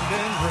born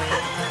and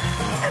bred.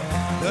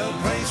 The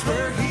place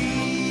where he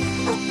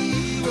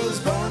was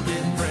born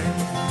and bred.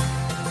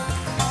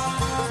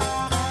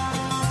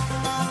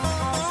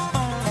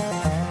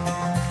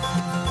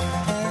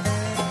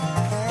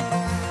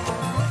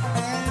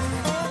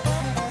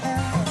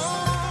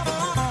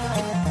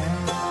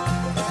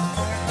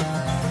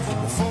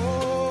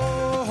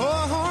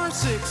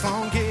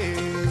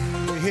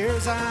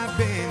 I've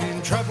been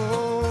in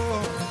trouble.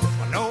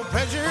 No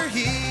pleasure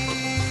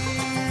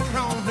here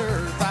on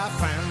earth I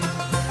found.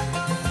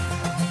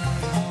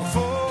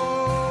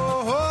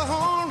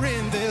 For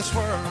in this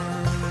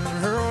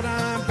world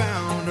I'm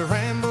bound to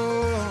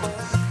ramble.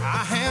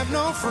 I have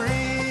no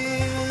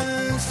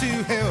friends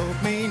to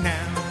help me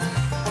now.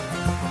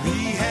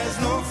 He has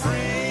no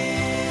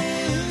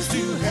friends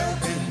to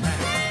help him now.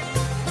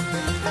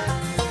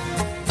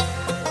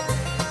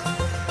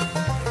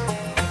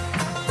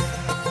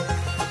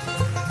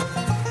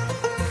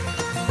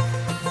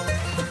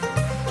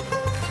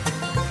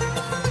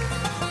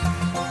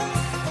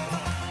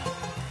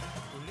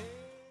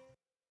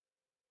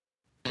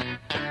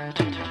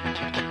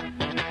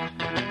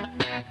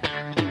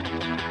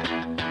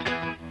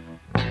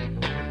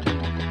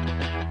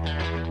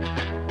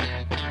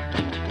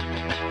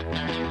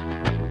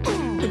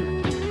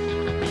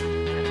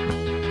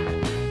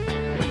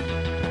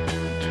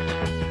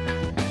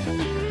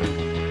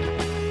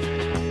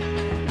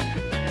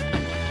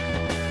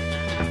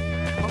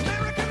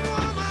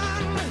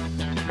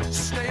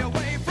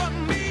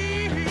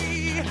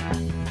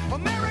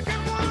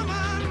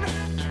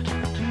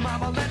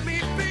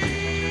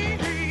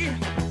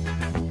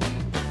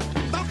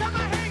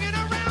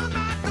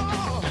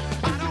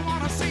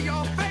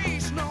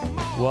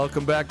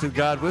 Welcome back to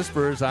God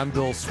Whispers. I'm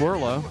Bill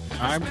Swirla.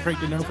 I'm Craig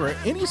DeNover.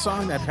 Any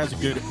song that has a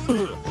good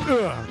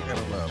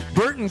gotta love.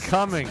 Burton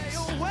Cummings.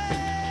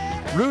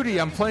 Rudy,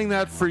 I'm playing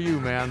that for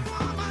you, man.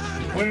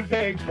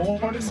 Winnipeg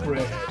born and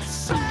bred.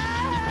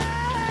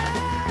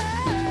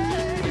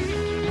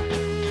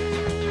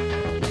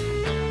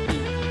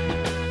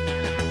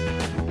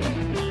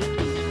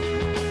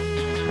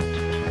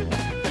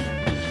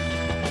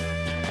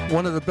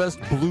 One of the best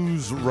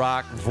blues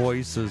rock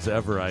voices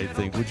ever, I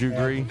think. Would you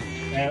agree?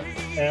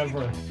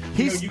 Ever.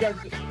 You guys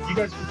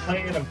were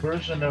playing a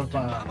version of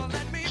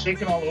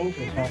Shaking All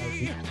Over called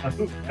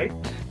Who, right?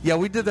 Yeah,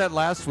 we did that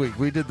last week.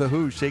 We did the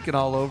Who, Shaking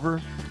All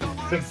Over.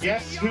 The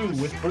Guess Who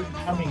with Burton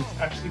Cummings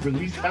actually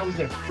released, that was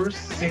their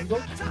first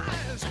single.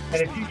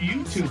 And if you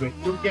YouTube it,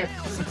 you'll get...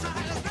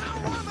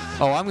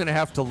 Oh, I'm going to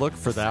have to look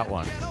for that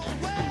one.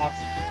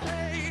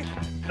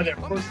 Awesome. For their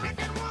first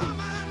single.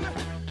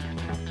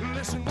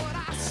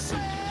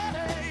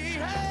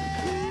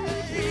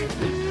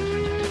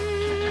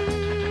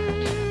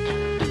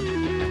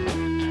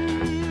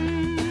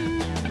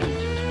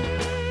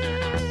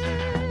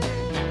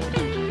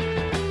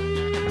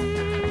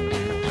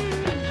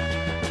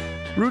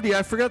 Rudy,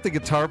 I forgot the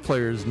guitar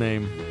player's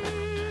name.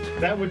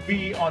 That would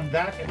be on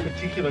that in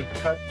particular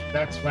cut.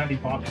 That's Randy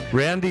Bachman.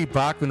 Randy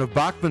Bachman of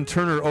Bachman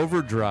Turner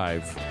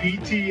Overdrive.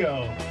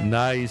 BTO.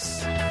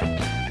 Nice.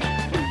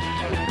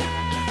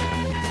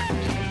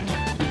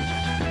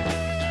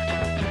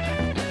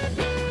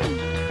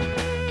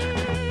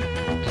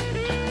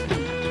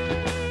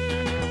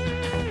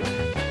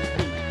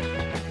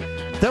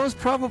 That was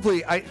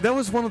probably that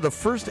was one of the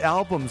first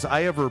albums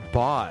I ever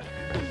bought.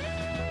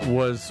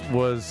 Was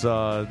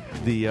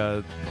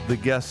the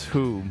Guess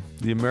Who,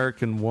 the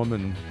American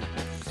Woman.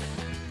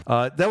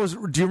 That was.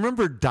 Do you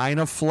remember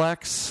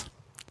Dynaflex?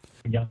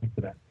 Young for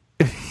that.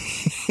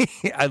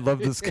 I love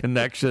this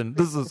connection.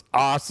 This is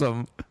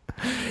awesome.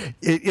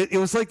 It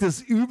was like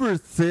this uber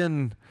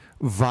thin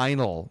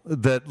vinyl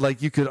that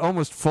like you could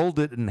almost fold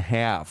it in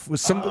half.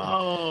 With some,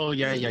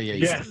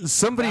 yeah.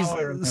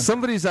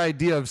 Somebody's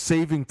idea of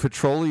saving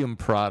petroleum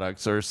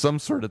products or some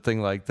sort of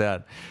thing like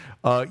that.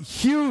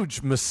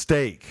 Huge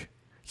mistake.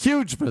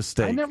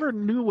 I never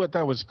knew what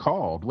that was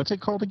called. What's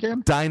it called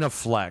again?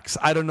 Dynaflex.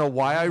 I don't know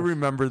why I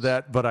remember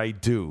that, but I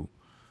do.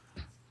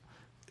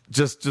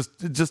 Just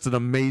an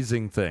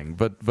amazing thing.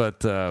 But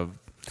that,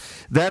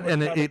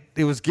 and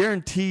it was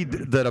guaranteed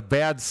that a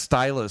bad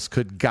stylist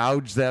could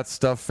gouge that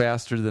stuff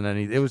faster than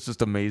any. It was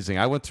just amazing.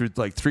 I went through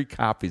like 3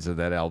 copies of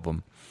that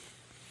album.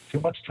 Too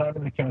much time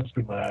in the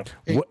chemistry lab.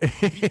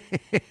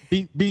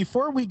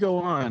 Before we go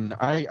on,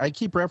 I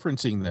keep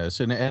referencing this,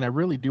 and I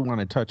really do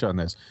want to touch on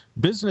this.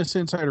 Business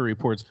Insider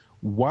reports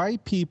why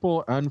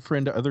people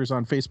unfriend others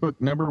on Facebook.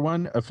 Number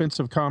 1,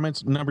 offensive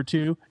comments. Number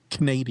 2,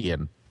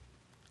 Canadian.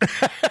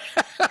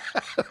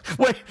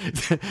 Wait,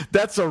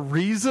 that's a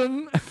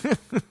reason?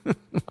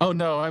 Oh,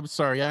 no, I'm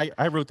sorry.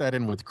 I wrote that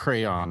in with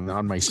crayon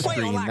on my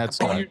screen. That's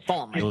not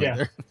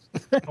yeah.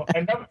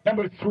 And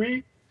number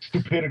 3,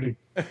 stupidity.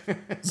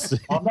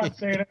 I'm not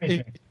saying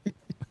anything.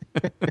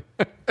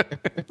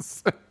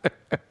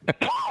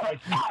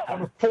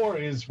 Number 4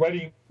 is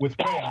writing with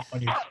crayon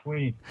on your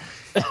screen.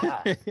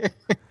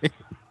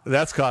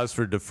 That's cause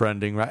for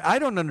defriending, right? I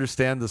don't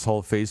understand this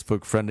whole Facebook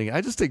friending. I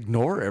just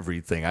ignore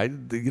everything.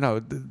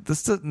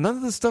 None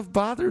of this stuff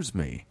bothers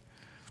me.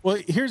 Well,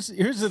 here's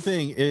the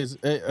thing: is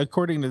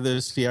according to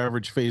this, the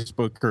average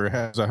Facebooker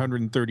has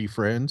 130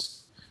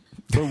 friends,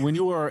 but when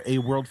you are a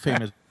world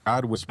famous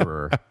God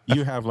Whisperer,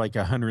 you have like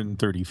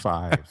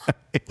 135.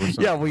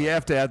 Yeah, well, you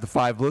have to add the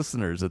 5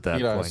 listeners at that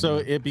point. So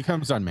it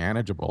becomes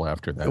unmanageable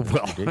after that. It's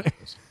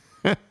ridiculous.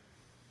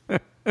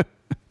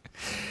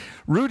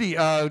 Rudy,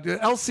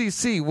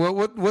 LCC,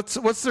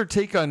 what's their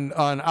take on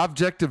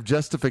objective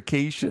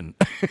justification?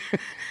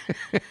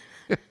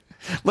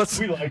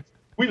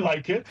 We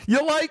like it.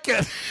 You like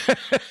it.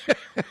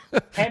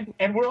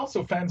 and we're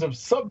also fans of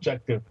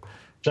subjective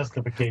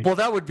justification. Well,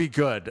 that would be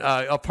good.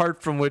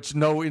 Apart from which,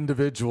 no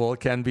individual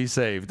can be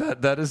saved.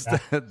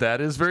 That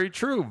is very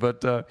true.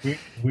 But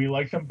we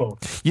like them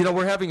both.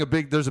 We're having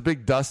there's a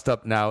big dust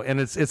up now,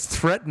 and it's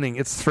threatening.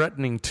 It's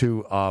threatening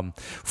to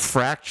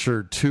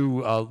fracture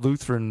 2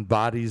 Lutheran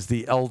bodies.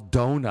 The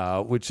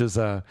Eldona, which is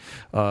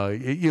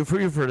you've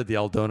heard of the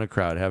Eldona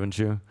crowd, haven't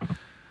you?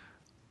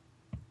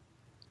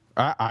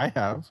 I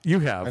have. You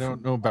have. I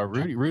don't know about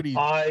Rudy. Rudy.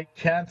 I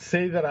can't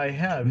say that I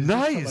have. Is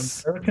nice. This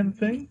some American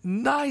thing?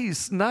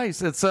 Nice.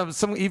 It's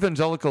some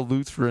evangelical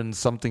Lutheran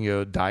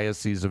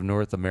diocese of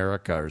North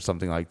America or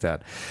something like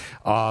that.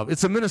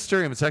 It's a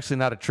ministerium. It's actually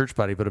not a church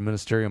body, but a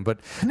ministerium. But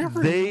I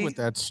never knew what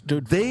that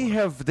stood for.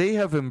 They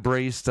have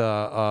embraced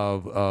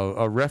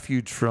a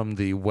refuge from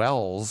the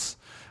wells,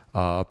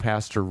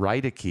 Pastor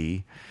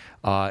Reideke.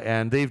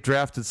 And they've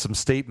drafted some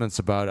statements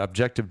about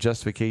objective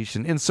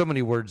justification, in so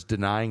many words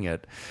denying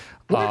it.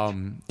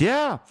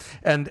 Yeah,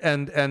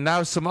 and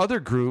now some other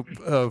group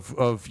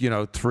of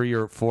 3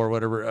 or 4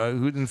 whatever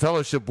who in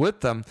fellowship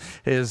with them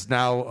is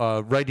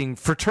now writing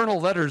fraternal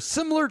letters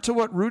similar to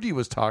what Rudy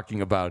was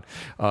talking about.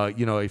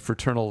 A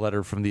fraternal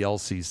letter from the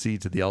LCC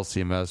to the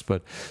LCMS.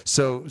 But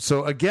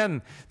so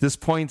again, this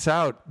points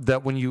out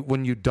that when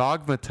you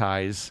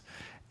dogmatize.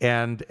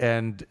 And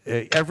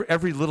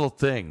every little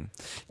thing,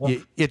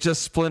 it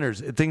just splinters.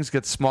 Things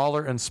get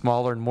smaller and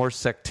smaller and more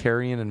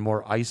sectarian and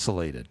more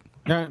isolated.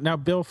 Now,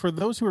 Bill, for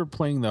those who are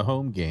playing the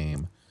home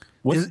game,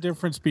 what's the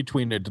difference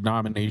between a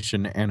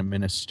denomination and a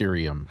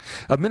ministerium?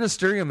 A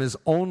ministerium is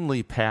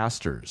only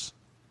pastors.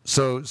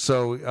 So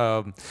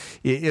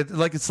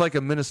it's like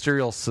a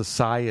ministerial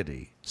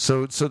society.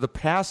 So the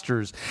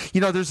pastors,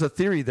 there's a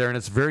theory there, and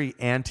it's very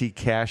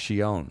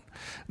anti-Cashion,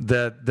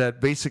 that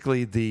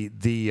basically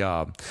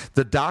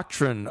the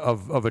doctrine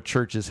of a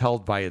church is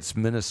held by its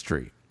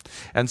ministry.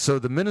 And so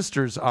the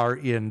ministers are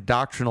in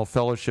doctrinal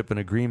fellowship and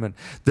agreement.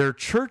 Their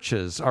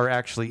churches are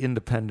actually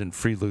independent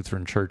Free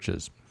Lutheran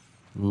churches.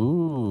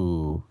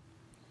 Ooh.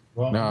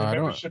 Well,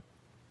 no,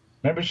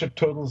 membership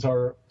totals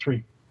are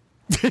 3.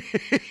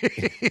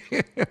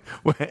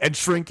 And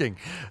shrinking.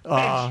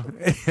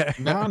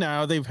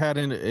 Now they've had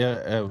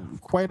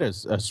quite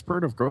a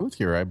spurt of growth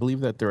here. I believe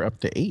that they're up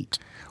to 8.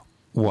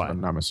 What? If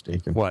I'm not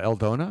mistaken. What,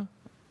 Eldona?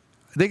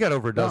 They got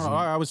over a dozen. No,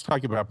 I was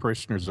talking about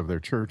parishioners of their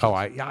church. Oh,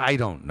 I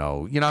don't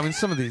know.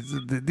 Some of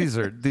these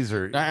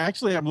are.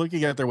 Actually, I'm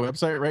looking at their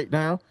website right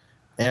now,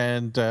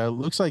 and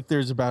looks like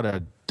there's about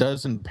a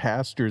dozen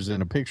pastors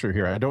in a picture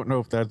here. I don't know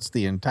if that's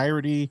the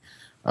entirety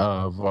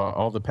of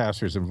all the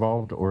pastors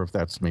involved, or if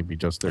that's maybe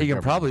just their. You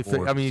can probably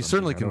fit. You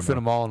certainly can fit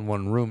them all in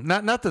one room.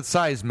 Not that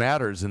size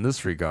matters in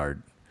this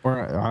regard. Or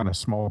on a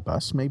small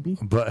bus, maybe.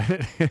 But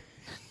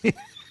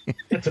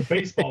it's a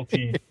baseball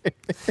team.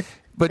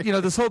 But,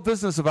 this whole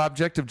business of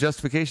objective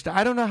justification,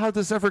 I don't know how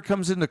this ever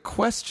comes into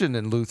question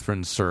in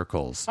Lutheran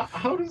circles.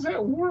 How does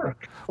that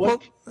work?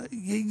 Well,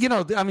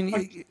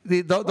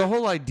 the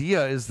whole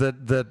idea is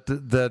that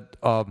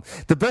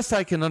the best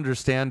I can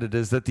understand it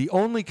is that the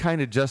only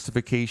kind of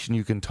justification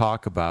you can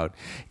talk about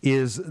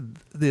is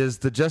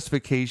the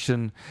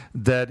justification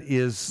that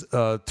is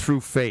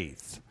through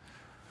faith.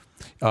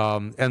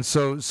 And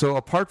so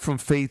apart from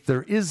faith,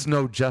 there is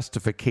no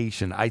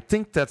justification. I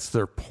think that's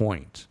their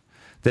point.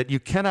 That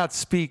you cannot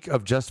speak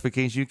of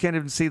justification. You can't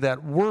even say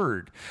that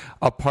word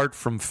apart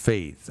from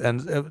faith. And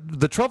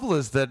the trouble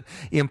is that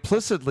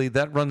implicitly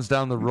that runs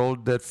down the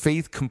road that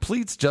faith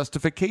completes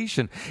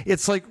justification.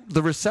 It's like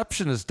the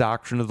receptionist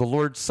doctrine of the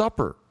Lord's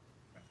Supper.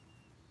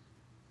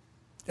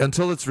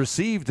 Until it's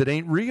received, it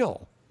ain't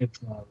real.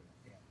 It's not.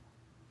 Yeah.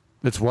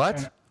 It's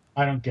what?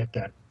 I don't get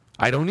that.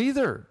 I don't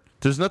either.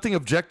 There's nothing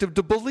objective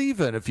to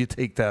believe in if you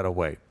take that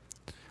away.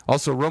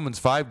 Also, Romans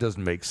 5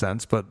 doesn't make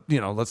sense, but,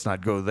 let's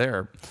not go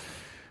there.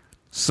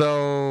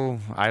 So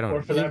I don't.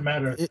 Or for that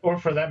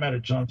matter,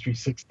 John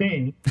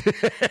 3:16.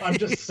 I'm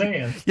just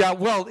saying. Yeah,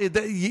 well,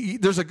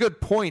 there's a good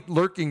point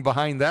lurking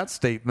behind that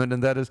statement,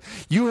 and that is,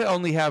 you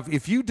only have,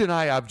 if you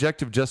deny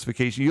objective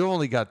justification, you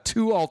only got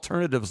 2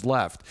 alternatives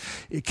left: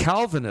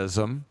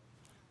 Calvinism,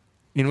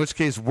 in which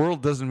case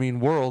world doesn't mean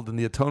world, and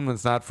the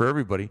atonement's not for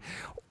everybody,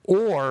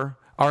 or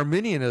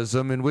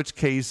Arminianism, in which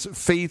case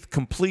faith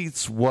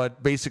completes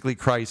what basically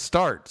Christ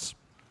starts.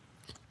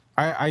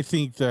 I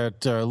think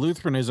that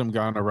Lutheranism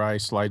gone awry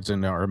slides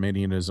into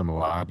Arminianism a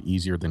lot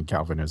easier than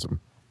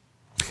Calvinism.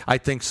 I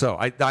think so.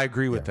 I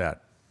agree with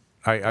that.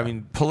 I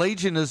mean,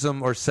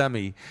 Pelagianism or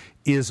semi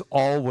is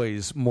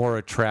always more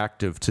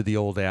attractive to the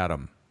old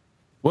Adam.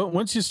 Well,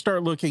 once you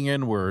start looking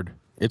inward,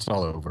 it's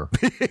all over.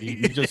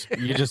 You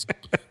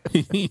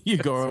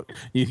go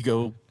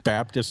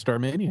Baptist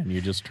Arminian. You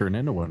just turn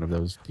into one of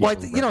those. Well, I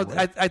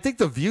think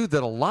the view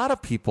that a lot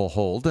of people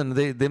hold, and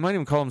they might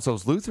even call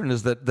themselves Lutheran,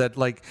 is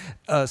that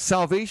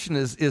salvation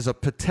is a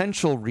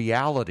potential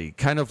reality,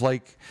 kind of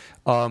like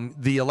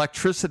the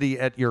electricity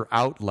at your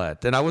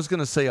outlet. And I was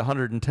going to say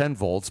 110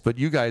 volts, but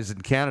you guys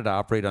in Canada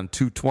operate on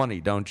 220,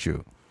 don't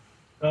you?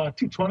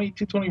 220,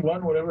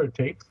 221, whatever it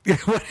takes.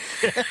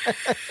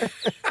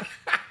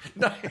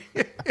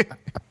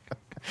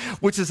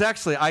 Which is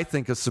actually, I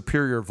think, a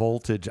superior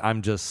voltage.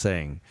 I'm just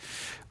saying.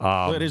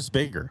 Well, it is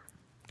bigger.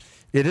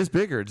 It is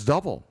bigger. It's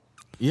double.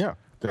 Yeah,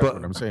 that's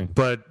what I'm saying.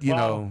 But,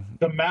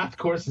 the math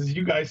courses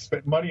you guys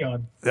spent money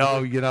on.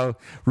 Oh,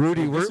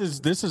 Rudy,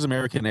 this is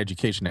American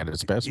education at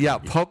its best. Yeah,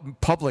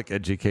 public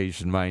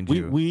education, mind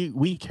you.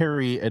 We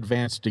carry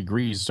advanced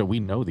degrees, so we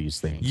know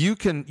these things. You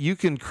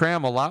can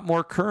cram a lot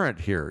more current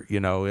here,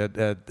 at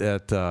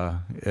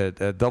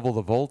double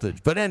the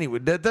voltage. But anyway,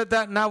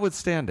 that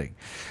notwithstanding,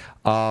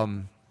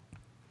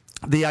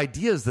 the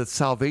idea is that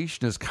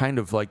salvation is kind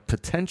of like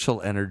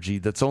potential energy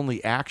that's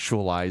only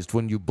actualized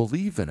when you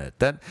believe in it.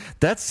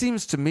 That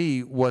seems to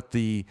me what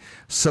the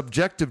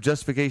subjective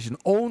justification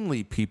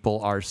only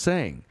people are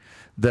saying,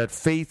 that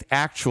faith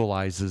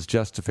actualizes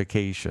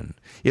justification.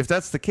 If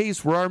that's the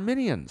case, we're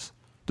Arminians.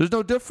 There's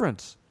no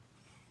difference.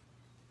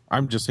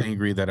 I'm just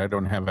angry that I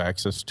don't have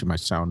access to my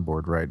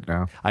soundboard right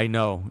now. I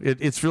know.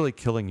 It's really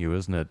killing you,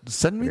 isn't it?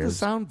 Send me the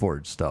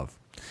soundboard stuff.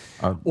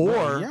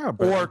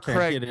 or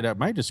Craig, get it at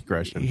my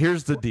discretion.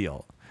 Here's the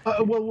deal.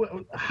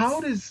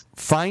 How does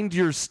find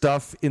your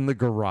stuff in the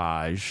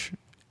garage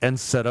and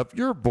set up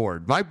your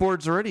board? My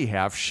board's already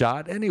half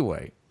shot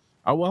anyway.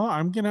 Oh, well,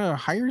 I'm going to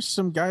hire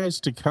some guys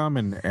to come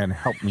and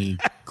help me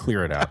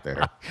clear it out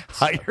there.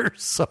 Hire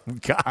some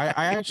guys.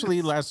 I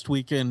actually last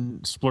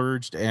weekend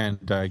splurged and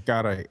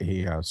got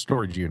a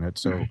storage unit.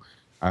 So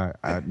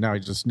now I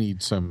just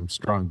need some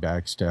strong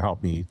backs to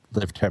help me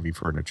lift heavy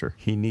furniture.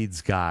 He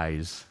needs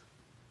guys.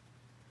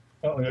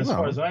 Oh, as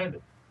far as I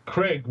know,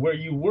 Craig, where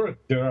you work,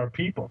 there are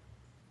people.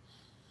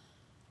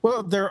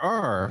 Well, there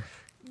are.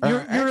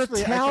 You're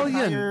Actually,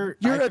 Italian. You're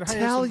Italian.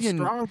 Italian.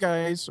 Some strong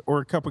guys or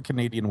a couple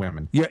Canadian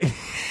women. Yeah.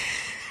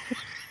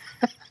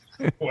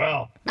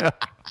 Well,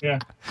 yeah.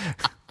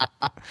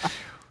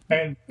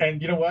 And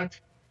you know what?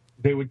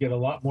 They would get a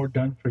lot more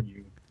done for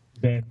you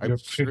than your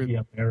pretty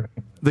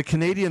American women. The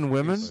Canadian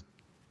women?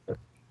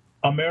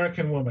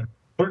 American woman.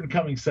 Burton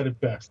Cummings said it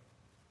best.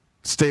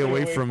 Stay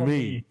away from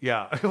me.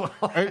 Yeah.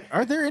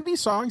 Are there any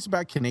songs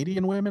about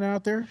Canadian women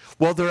out there?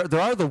 Well, there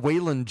are the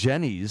Waylon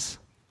Jennies.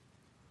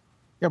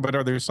 Yeah, but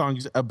are there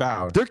songs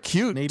about? They're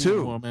cute Canadian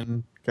too.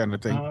 Woman kind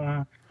of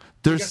thing.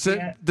 There's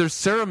Sarah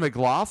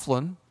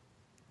McLachlan.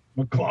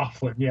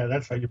 McLaughlin, yeah,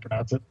 that's how you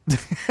pronounce it.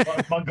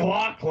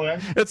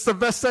 McLaughlin. It's the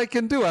best I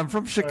can do. I'm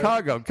from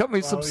Chicago. Cut me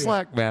some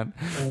slack, man.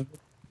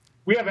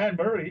 We have Anne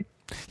Murray.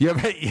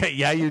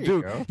 Yeah, you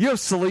do. You have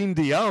Celine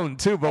Dion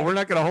too, but we're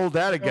not going to hold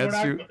that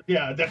against you.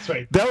 Yeah, that's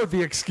right. That would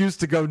be excuse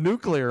to go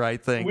nuclear, I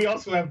think. We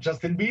also have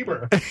Justin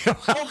Bieber.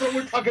 Oh, but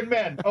we're talking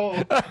men.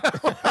 Oh,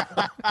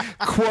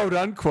 quote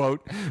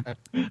unquote.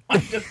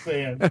 I'm just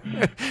saying.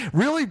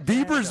 Really,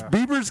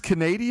 Bieber's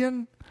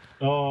Canadian?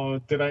 Oh,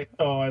 did I?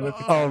 Oh, I let.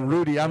 Oh,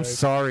 Rudy, I'm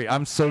sorry.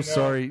 I'm so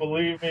sorry.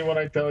 Believe me when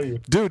I tell you,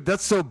 dude.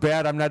 That's so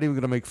bad. I'm not even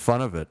going to make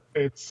fun of it.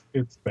 It's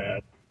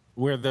bad.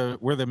 Where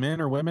the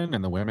men are women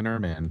and the women are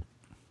men.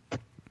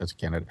 That's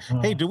Canada.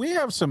 Hey, do we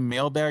have some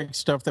mailbag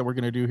stuff that we're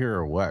going to do here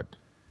or what?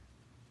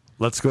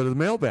 Let's go to the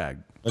mailbag.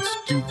 Let's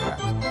do that.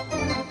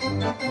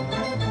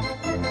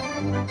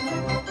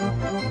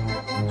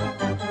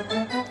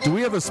 Do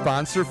we have a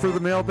sponsor for the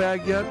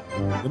mailbag yet?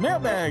 The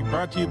mailbag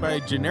brought to you by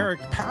Generic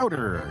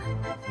Powder.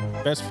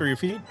 Best for your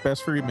feet,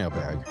 best for your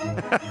mailbag.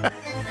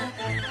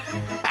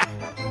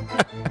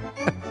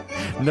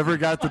 Never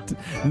got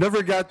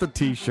the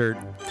T-shirt.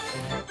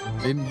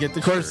 Didn't get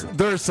the shirt. Of course, shirt.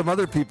 there are some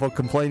other people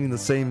complaining the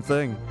same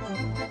thing.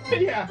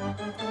 Yeah.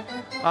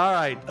 All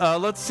right,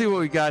 let's see what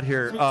we got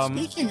here.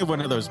 Speaking of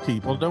one of those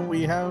people, don't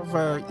we have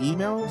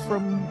email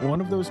from one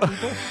of those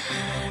people?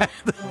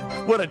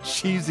 What a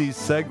cheesy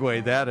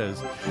segue that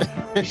is.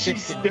 Is she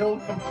still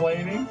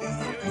complaining?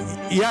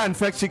 Yeah, in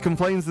fact, she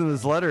complains in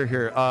this letter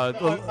here.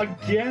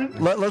 Again?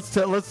 Let's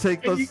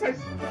take. What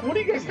do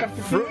you guys have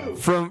to do?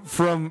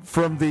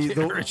 From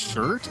the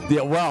shirt?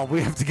 Yeah, well,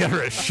 we have to get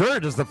her a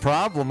shirt is the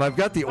problem. I've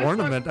got the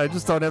ornament. I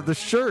just don't have the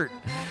shirt.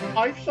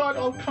 I thought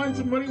all kinds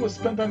of money was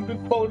spent on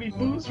good quality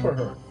booze for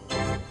her.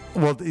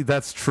 Well,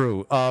 that's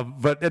true.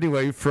 But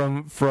anyway,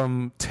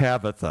 from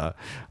Tabitha,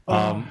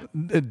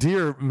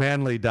 dear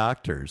manly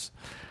doctors,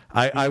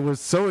 I was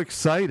so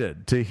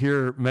excited to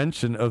hear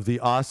mention of the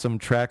awesome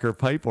tracker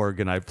pipe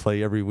organ I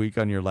play every week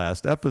on your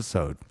last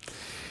episode.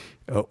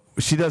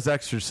 She does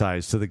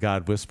exercise to the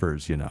God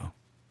Whispers, you know.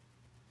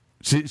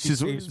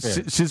 She's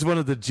one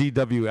of the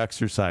GW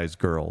exercise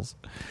girls.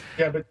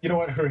 Yeah, but you know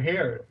what? Her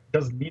hair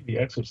doesn't need the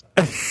exercise.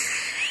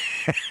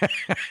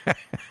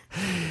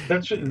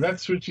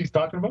 That's what she's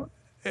talking about?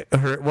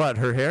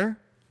 Her hair?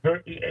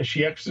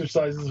 She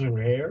exercises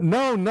her hair?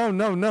 No.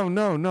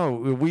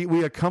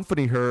 We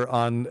accompany her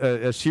on,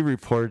 as she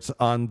reports,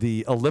 on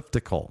the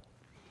elliptical.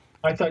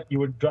 I thought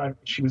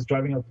she was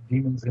driving out the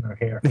demons in her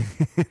hair.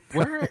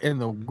 Where in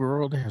the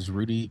world has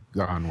Rudy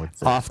gone with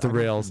this? Off the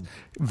rails.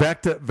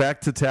 Back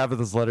to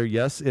Tabitha's letter.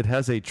 Yes, it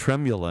has a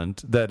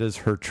tremulant that is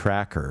her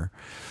tracker.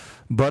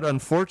 But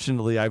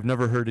unfortunately, I've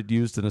never heard it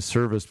used in a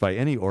service by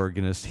any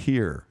organist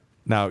here.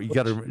 Now,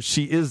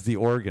 she is the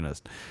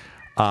organist.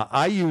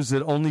 I use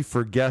it only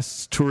for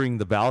guests touring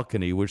the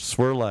balcony, which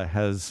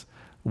Swirla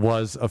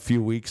was a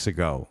few weeks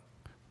ago.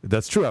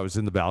 That's true. I was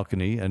in the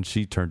balcony, and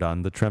she turned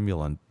on the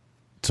tremulant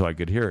so I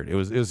could hear it. It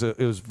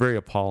was very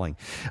appalling.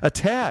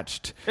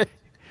 Attached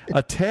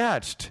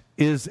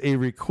is a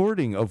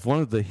recording of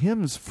one of the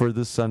hymns for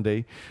this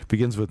Sunday.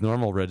 Begins with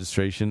normal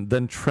registration,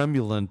 then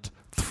tremulant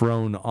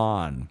thrown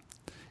on.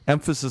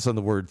 Emphasis on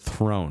the word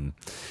thrown.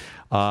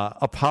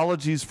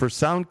 Apologies for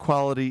sound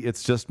quality.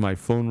 It's just my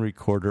phone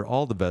recorder.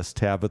 All the best,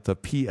 Tabitha.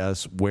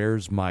 P.S.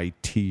 Where's my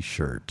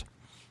T-shirt?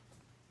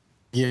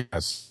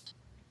 Yes.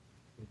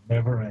 It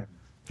never ends.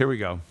 Here we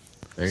go.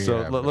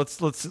 So let's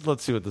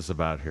see what this is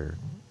about here.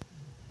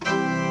 Here we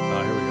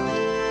go.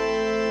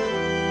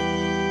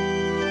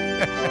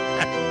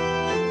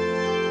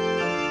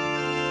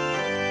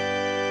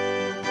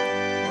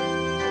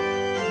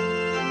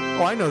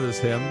 Oh, I know this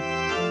hymn.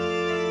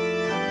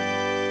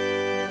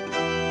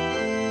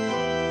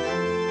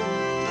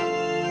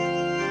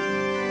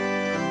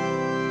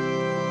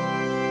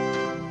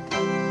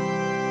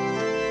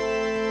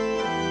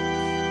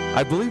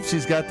 I believe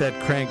she's got that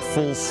crank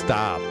full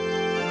stop.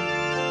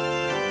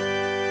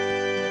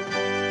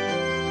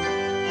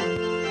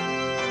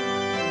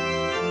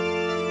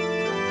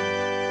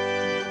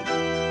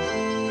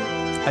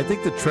 I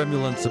think the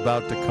tremulant's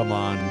about to come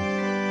on.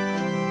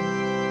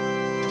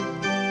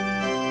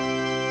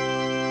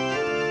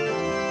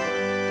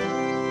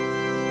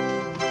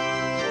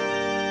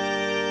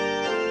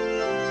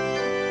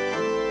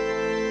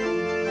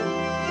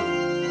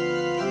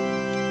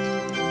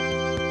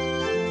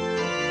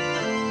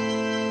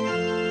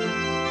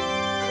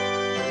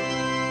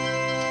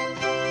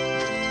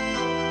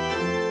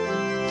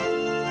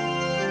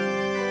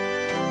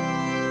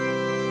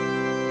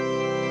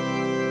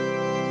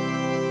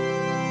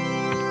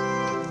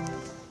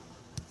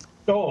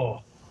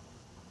 Oh.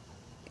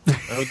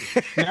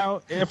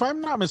 Now, if I'm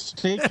not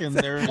mistaken,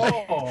 there's...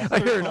 I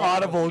hear an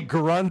audible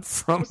grunt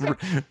from...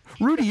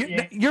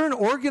 Rudy, you're an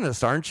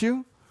organist, aren't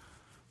you?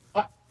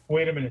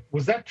 Wait a minute.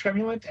 Was that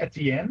tremulant at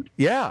the end?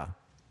 Yeah.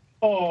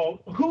 Oh,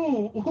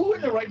 who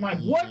in the right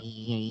mind? What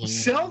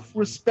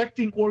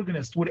self-respecting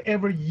organist would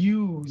ever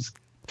use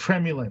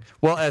tremulant?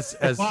 Well,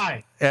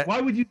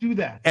 why would you do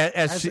that?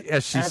 As she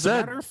as said,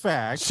 a matter of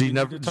fact, she we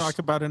never need to talk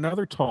about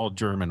another tall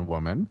German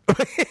woman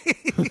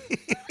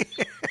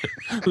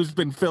who's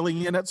been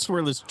filling in at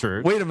Swirless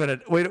Church. Wait a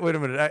minute. I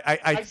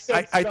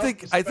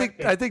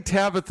think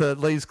Tabitha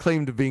lays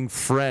claim to being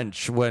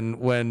French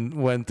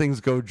when things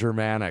go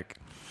Germanic.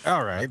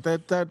 All right,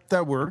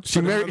 that works.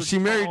 She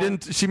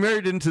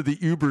married into the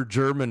Uber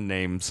German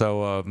name.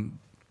 So,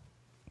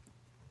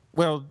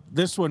 well,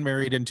 this one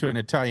married into an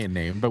Italian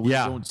name, but we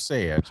don't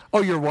say it.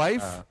 Oh, your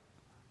wife?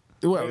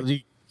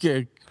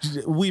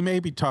 We may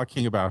be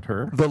talking about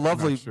her. The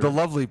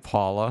lovely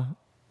Paula,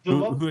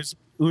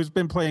 who's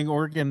been playing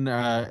organ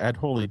at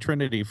Holy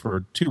Trinity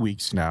for 2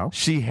 weeks now.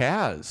 She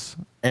has.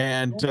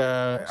 And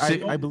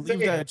I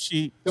believe that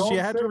she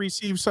had to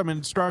receive some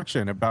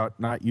instruction about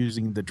not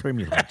using the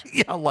tremulant.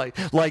 Yeah,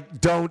 like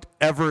don't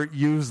ever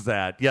use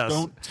that. Yes,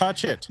 don't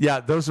touch it.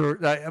 Yeah, those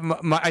are.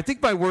 I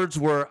think my words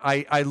were.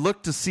 I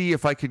looked to see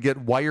if I could get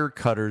wire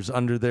cutters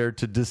under there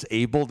to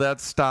disable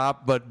that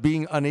stop, but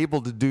being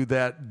unable to do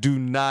that, do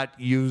not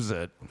use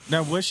it.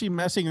 Now, was she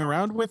messing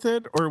around with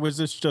it, or was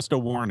this just a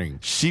warning?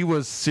 She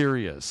was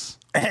serious.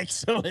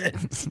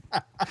 Excellent.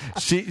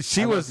 She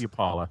I was. Love you,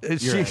 Paula.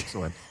 You're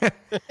excellent.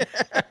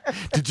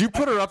 Did you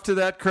put her up to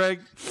that, Craig?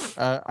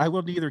 I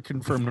will neither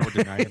confirm nor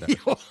deny that.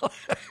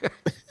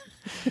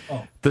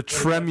 The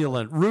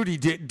tremulant. Rudy,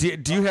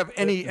 do you have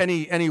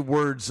any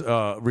words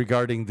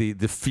regarding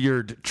the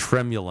feared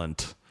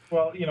tremulant?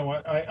 Well, you know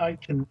what, I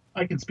can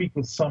speak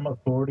with some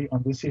authority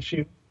on this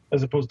issue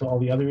as opposed to all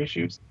the other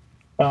issues.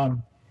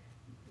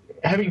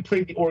 Having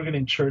played the organ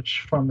in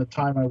church from the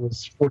time I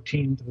was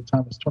 14 to the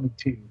time I was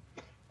 22,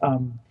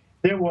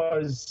 there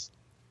was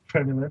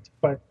tremulant,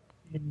 but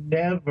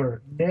never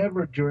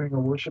during a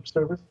worship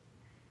service.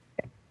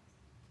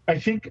 I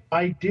think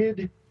I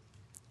did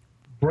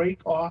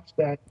break off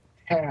that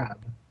tab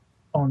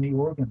on the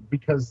organ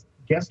because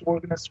guest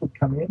organists would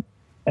come in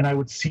and I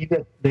would see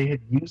that they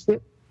had used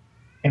it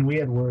and we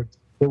had words.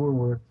 There were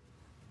words.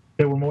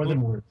 There were more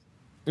than words.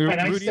 And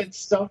I said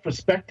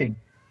self-respecting.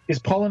 Is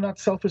Paula not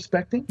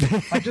self-respecting?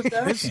 I'm just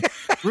asking.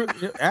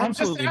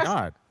 Absolutely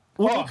not.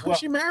 Well, who's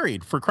she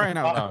married, for crying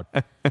out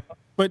loud?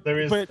 But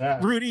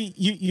Rudy,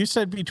 you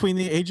said between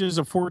the ages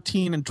of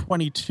 14 and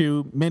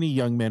 22, many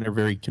young men are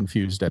very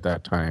confused at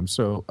that time.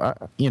 So, I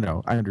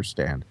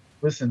understand.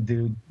 Listen,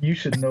 dude, you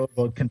should know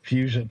about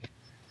confusion.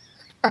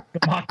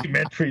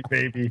 Documentary,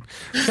 baby.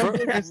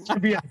 It's to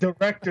be a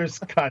director's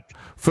cut.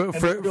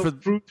 The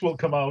fruit will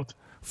come out.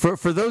 For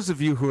those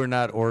of you who are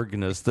not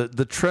organists,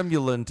 the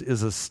tremulant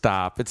is a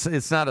stop.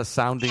 It's not a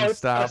sounding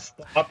stop.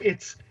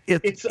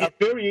 It's a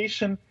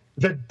variation.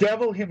 The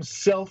devil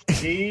himself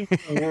gave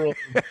the world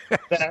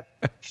that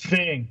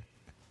thing.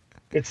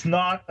 It's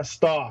not a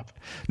stop.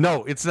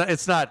 No, it's not.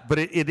 It's not. But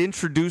it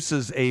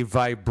introduces a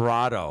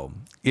vibrato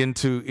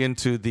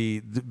into the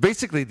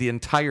basically the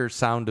entire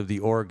sound of the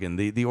organ.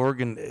 The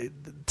organ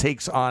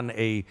takes on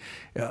a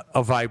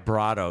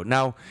vibrato.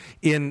 Now,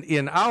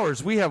 in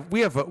ours, we have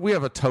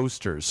a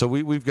toaster. So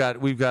we've got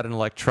an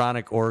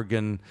electronic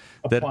organ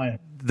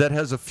that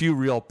has a few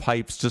real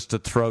pipes just to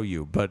throw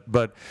you.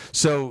 But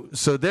so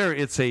there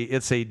it's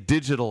a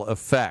digital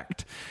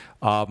effect.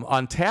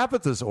 On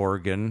Tabitha's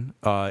organ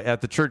at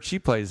the church she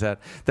plays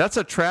at, that's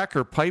a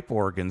tracker pipe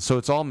organ, so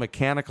it's all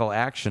mechanical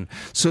action.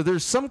 So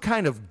there's some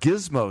kind of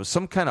gizmo,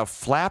 some kind of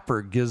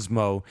flapper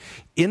gizmo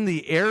in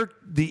the air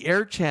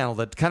channel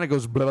that kind of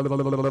goes blah, blah,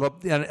 blah, blah, blah,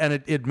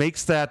 and it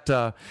makes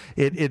that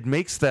it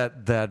makes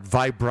that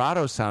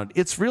vibrato sound.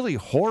 It's really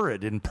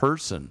horrid in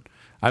person.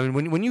 I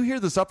mean, when you hear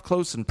this up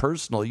close and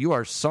personal, you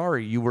are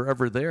sorry you were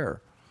ever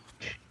there.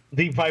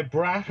 The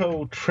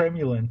vibrato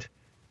tremulant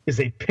is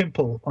a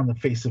pimple on the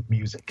face of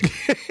music.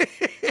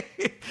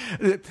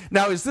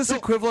 Now, is this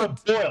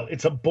equivalent?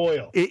 It's a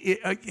boil.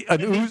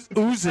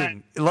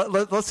 Oozing.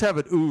 Let's have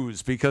it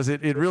ooze, because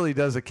it really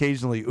does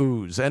occasionally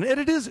ooze. And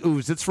it is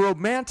ooze. It's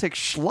romantic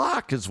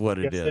schlock is what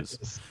it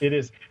is. It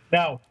is.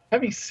 Now,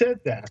 having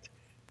said that,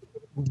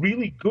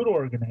 really good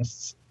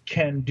organists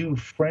can do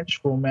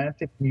French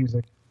romantic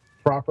music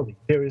properly.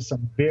 There is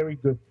some very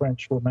good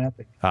French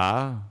romantic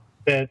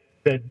that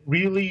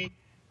really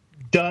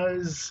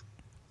does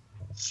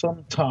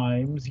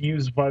sometimes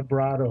use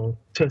vibrato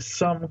to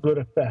some good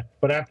effect,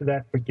 but after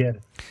that, forget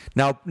it.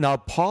 Now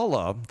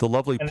Paula, the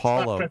lovely and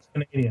Paula, it's not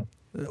French-Canadian,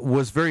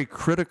 was very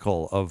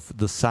critical of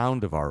the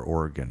sound of our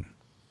organ.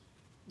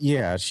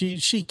 Yeah,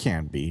 she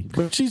can be,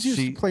 but she's used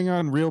to playing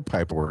on real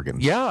pipe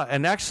organs. Yeah,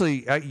 and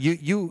actually,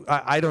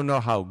 I don't know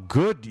how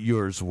good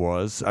yours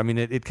was. I mean,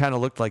 it kind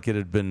of looked like it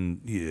had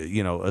been,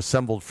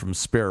 assembled from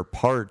spare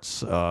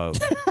parts.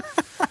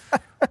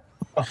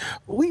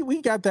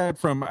 We got that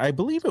from, I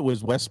believe it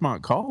was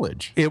Westmont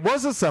College. It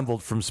was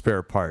assembled from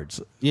spare parts.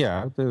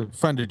 Yeah, the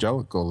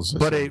Fundagelicals.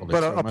 But a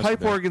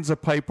pipe organ's a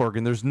pipe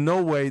organ. There is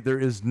no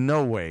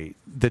way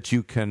that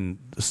you can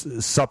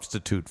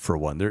substitute for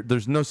one.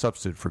 There's no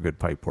substitute for good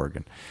pipe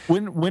organ.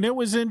 When it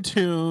was in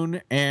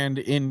tune and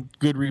in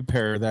good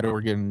repair, that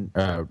organ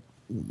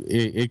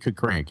it could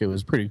crank. It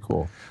was pretty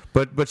cool.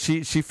 But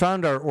she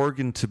found our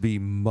organ to be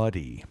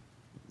muddy.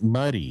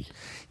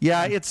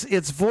 Yeah,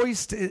 it's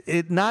voiced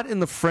not in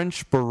the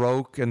French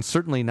Baroque and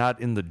certainly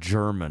not in the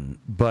German,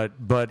 but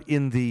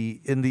in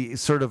the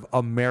sort of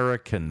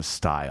American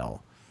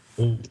style.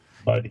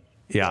 Muddy.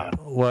 Yeah.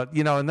 Well,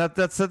 and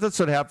that's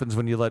what happens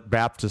when you let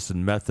Baptists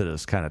and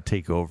Methodists kind of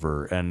take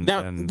over. And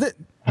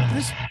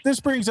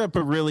this brings up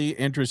a really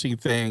interesting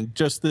thing.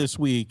 Just this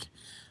week,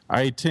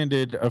 I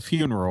attended a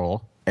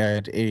funeral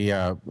at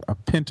a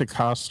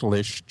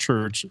Pentecostalish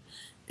church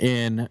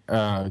in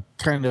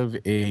kind of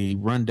a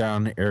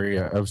rundown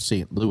area of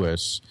St.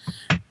 Louis.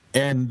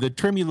 And the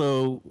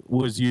tremolo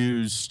was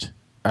used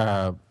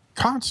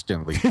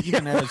constantly,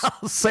 even as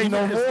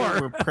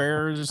there were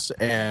prayers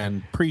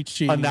and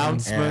preaching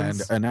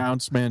announcements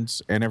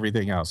and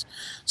everything else.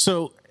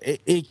 So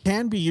it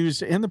can be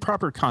used in the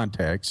proper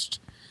context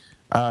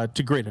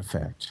to great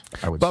effect,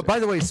 I would say. By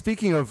the way,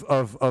 speaking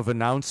of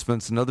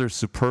announcements and other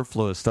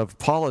superfluous stuff,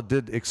 Paula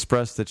did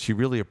express that she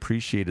really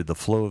appreciated the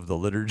flow of the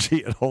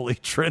liturgy at Holy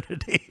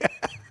Trinity.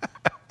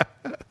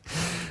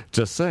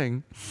 Just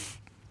saying.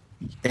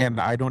 And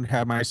I don't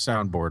have my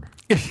soundboard.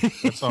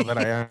 That's all that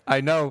I have.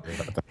 I know.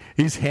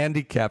 He's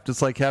handicapped.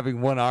 It's like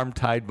having one arm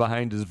tied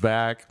behind his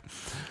back.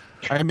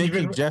 I'm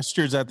making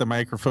gestures at the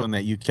microphone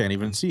that you can't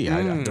even see.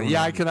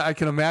 I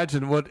can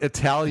imagine what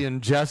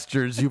Italian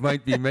gestures you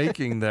might be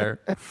making there.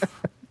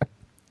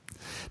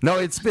 No,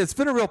 it's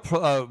been a real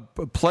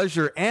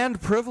pleasure and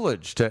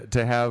privilege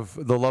to have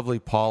the lovely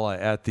Paula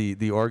at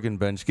the organ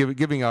bench,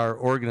 giving our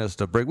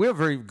organist a break. We have a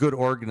very good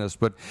organist,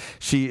 but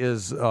she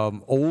is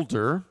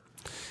older.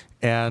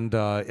 And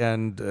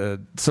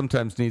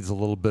sometimes needs a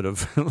little bit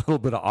of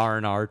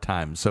R&R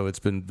time. So it's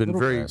been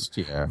very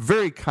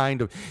very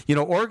kind of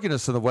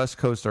organists on the West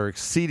Coast are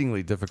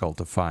exceedingly difficult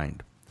to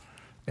find.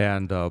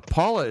 And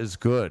Paula is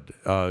good.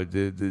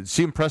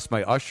 She impressed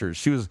my ushers.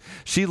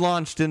 She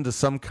launched into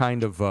some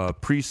kind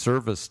of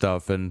pre-service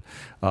stuff, and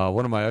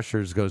one of my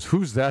ushers goes,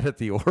 "Who's that at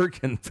the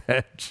organ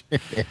bench?"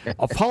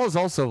 Paula's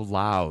also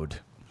loud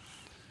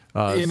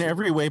in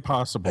every way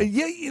possible.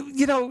 Yeah,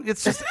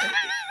 it's just.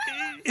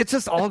 It's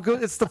just all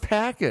good. It's the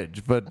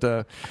package. But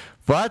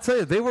I tell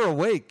you, they were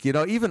awake.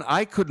 Even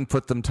I couldn't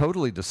put them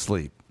totally to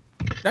sleep.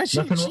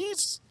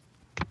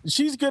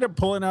 She's good at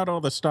pulling out all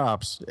the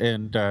stops,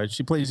 and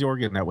she plays the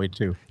organ that way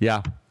too.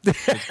 Yeah.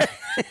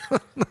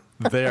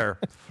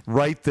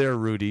 Right there,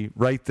 Rudy.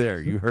 Right there.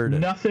 You heard it.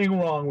 Nothing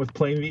wrong with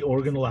playing the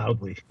organ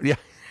loudly. Yeah.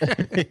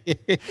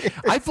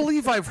 I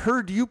believe I've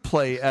heard you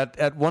play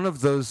at one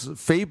of those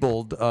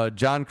fabled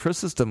John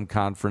Chrysostom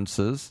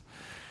conferences.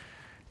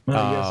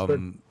 Yes,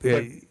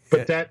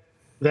 but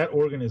that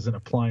organ is an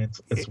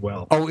appliance as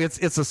well. Oh,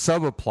 it's a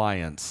sub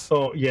appliance.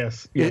 Oh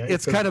yes, yeah,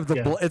 it's kind of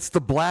it's the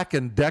Black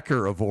and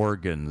Decker of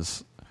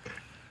organs.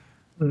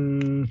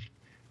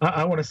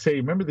 I want to say,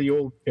 remember the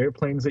old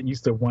airplanes that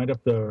used to wind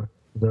up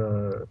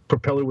the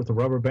propeller with the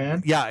rubber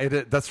band? Yeah,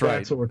 that's right.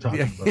 That's what we're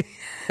talking about.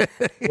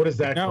 What is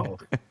that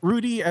called?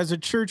 Rudy, as a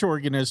church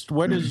organist,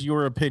 what is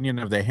your opinion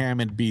of the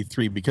Hammond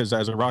B3? Because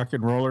as a rock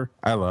and roller,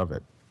 I love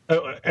it.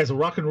 As a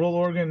rock and roll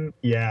organ,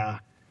 yeah.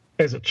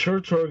 As a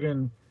church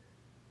organ,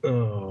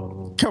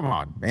 oh, come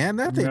on, man,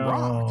 that thing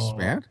rocks,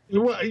 man.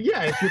 Well,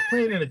 yeah, if you're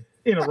playing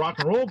in a rock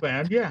and roll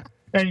band, yeah,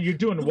 and you're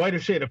doing Whiter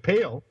Shade of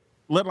Pale.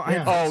 With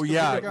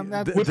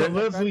a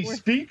Leslie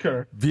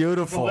speaker.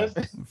 Beautiful.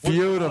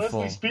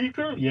 Leslie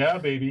speaker, yeah,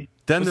 baby.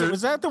 Then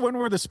was that the one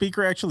where the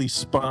speaker actually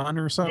spun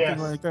or something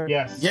like that?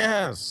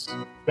 Yes.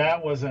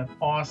 That was an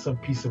awesome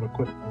piece of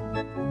equipment.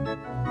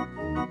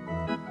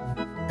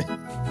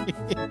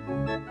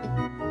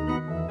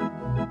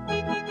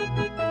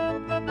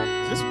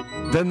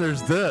 Then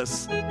there's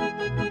this.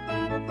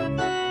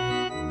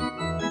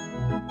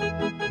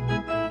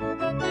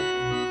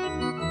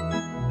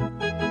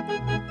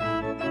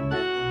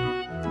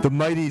 The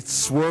mighty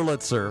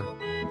Swirlitzer.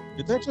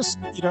 Did that just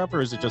speed up, or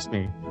is it just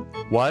me?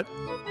 What?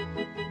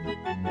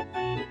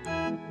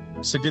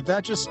 So did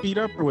that just speed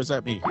up, or was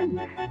that me?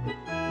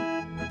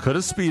 Could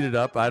have speeded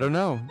up. I don't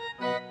know.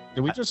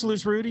 Did we just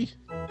lose Rudy?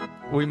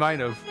 We might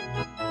have.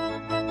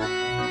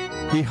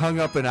 He hung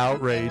up in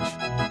outrage.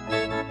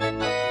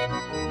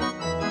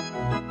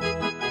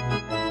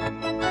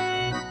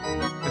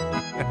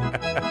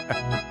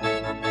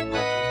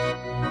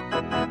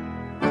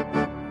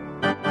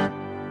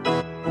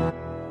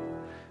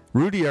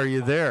 Rudy, are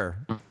you there?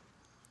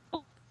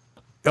 Oh,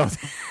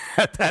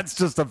 that's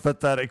just a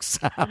pathetic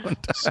sound.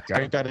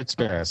 Skype at its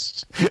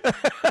best.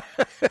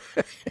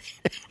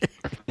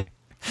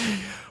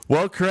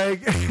 Well,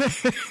 Craig,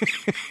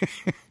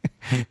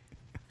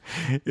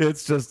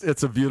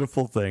 it's a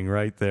beautiful thing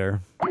right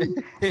there.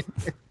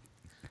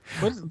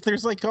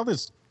 There's like all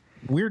this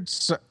weird.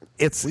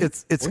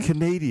 It's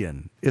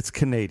Canadian. It's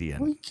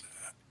Canadian.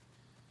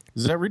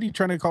 Is that Rudy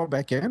trying to call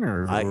back in,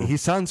 or he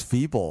sounds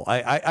feeble?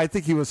 I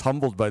think he was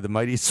humbled by the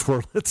mighty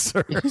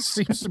Swirlitzer. He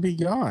seems to be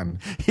gone.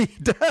 He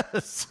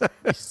does.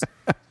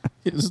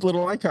 His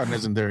little icon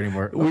isn't there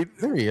anymore.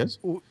 There he is.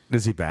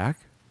 Is he back?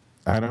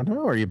 I don't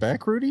know. Are you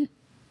back, Rudy?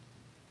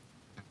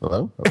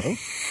 Hello?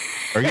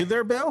 Are you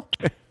there, Bill?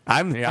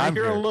 I'm here. I'm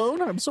here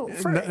alone. I'm so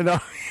afraid.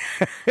 No.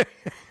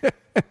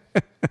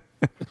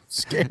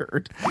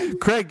 Scared.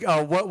 Craig,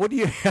 what do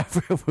you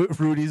have?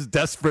 Rudy's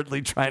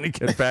desperately trying to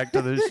get back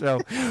to the show.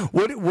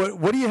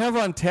 What do you have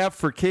on tap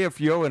for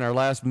KFUO in our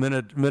last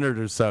minute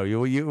or so?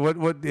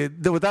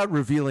 Without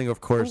revealing, of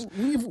course,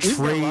 we've got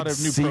a lot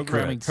of new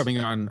programming coming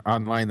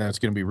online that's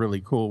going to be really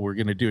cool. We're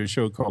going to do a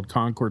show called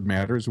Concord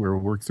Matters, where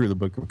we'll work through the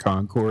Book of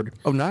Concord.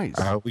 Oh, nice.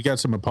 We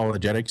got some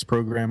apologetics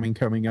programming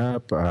coming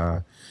up.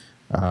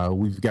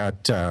 We've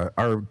got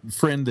our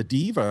friend the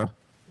Diva.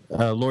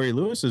 Lori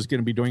Lewis is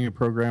going to be doing a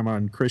program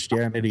on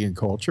Christianity and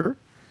culture.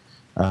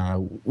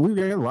 We've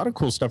got a lot of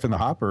cool stuff in the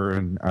hopper,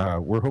 and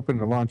we're hoping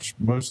to launch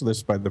most of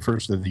this by the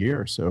first of the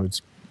year. So it's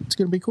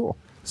going to be cool.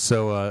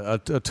 So a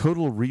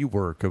total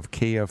rework of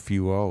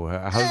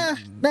KFUO.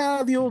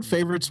 No, the old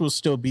favorites will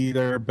still be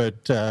there,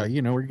 but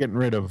we're getting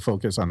rid of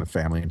Focus on the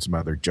Family and some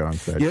other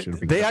junk.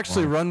 They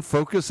actually run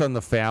Focus on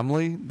the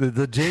Family.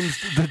 The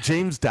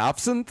James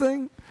Dobson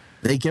thing.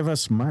 They give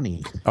us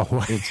money. Oh,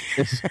 okay.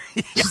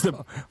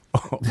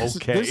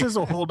 This is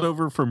a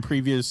holdover from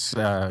previous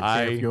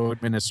KFUO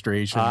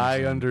administration.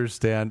 I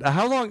understand.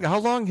 How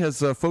long has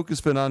Focus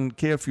been on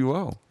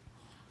KFUO?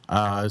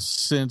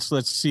 Since,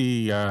 let's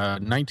see,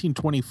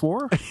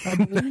 1924, I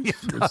believe.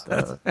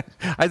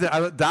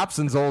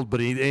 Dobson's old, but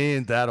he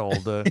ain't that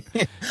old.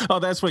 Oh,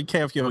 that's when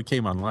KFUO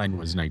came online,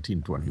 was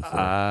 1924.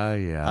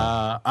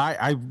 Yeah.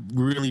 I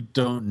really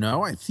don't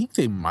know. I think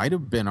they might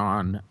have been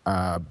on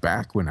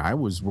back when I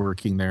was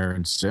working there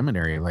in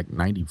seminary, like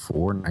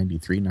 94,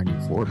 93,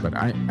 94, but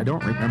I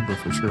don't remember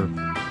for sure.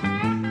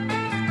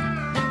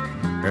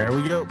 There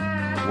we go.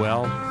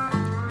 Well,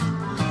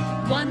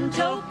 one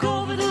toke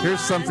over the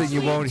here's something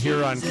you won't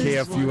hear on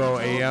KFUO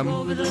AM.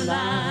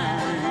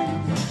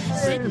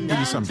 Sitting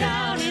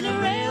downtown in a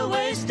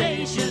railway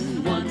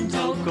station, one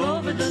toke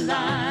over the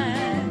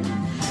line.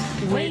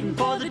 Waiting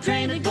for the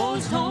train that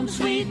goes home,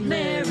 sweet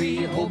Mary,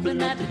 hoping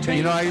that the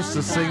train. I used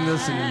to sing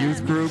this in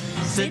youth group.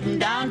 Sitting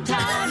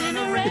downtown in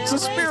a railway It's a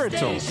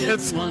spiritual.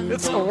 station,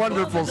 It's a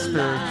wonderful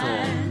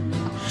spiritual.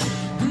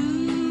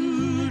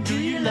 Who do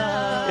you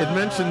love? It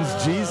mentions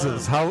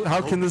Jesus.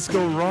 How can this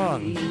go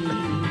wrong?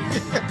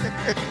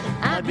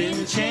 I've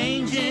been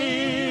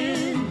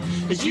changing,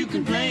 as you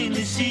can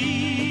plainly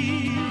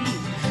see.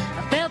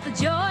 I felt the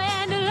joy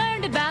and I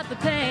learned about the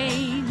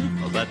pain.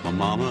 That my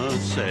mama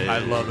said. I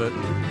love it.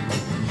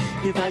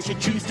 If I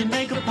should choose to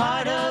make a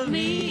part of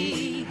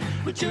me,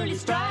 would surely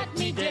strike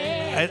me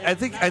dead. I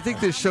think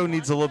this show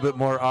needs a little bit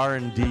more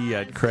R&D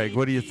yet, Craig.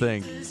 What do you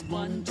think?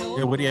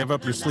 Yeah, what do you have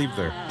up your sleeve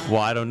there?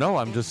 Well, I don't know.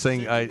 I'm just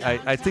saying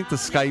I think the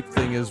Skype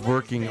thing is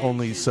working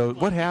only so.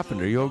 What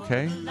happened? Are you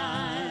okay?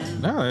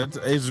 No,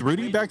 is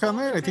Rudy back on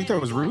that? I think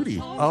that was Rudy.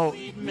 Oh,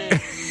 he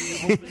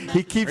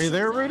keeps. Are you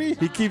there, Rudy?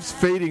 He keeps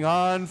fading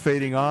on,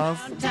 fading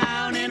off. It's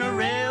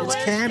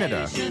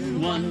Canada.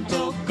 One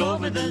toke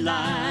over the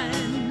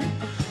line.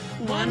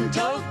 One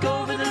toke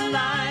over the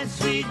line,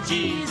 sweet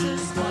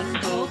Jesus. One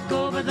toke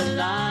over the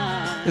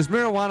line. Is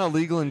marijuana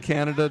legal in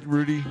Canada,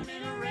 Rudy?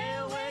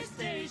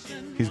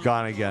 He's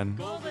gone again.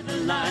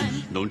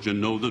 Don't you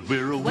know that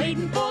we're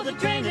waiting for the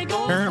train to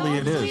go? Apparently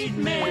it is. Sweet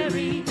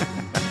Mary,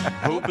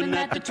 hoping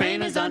that the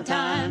train is on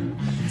time.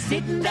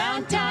 Sitting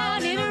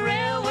downtown in a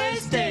railway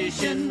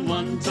station,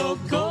 one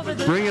toke over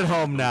the Bring it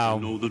home now.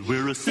 know that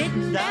we're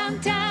sitting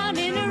downtown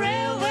in a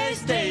railway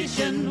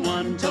station,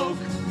 one toke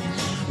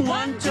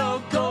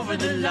over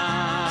the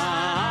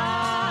line.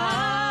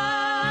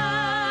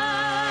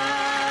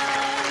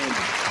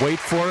 Wait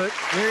for it.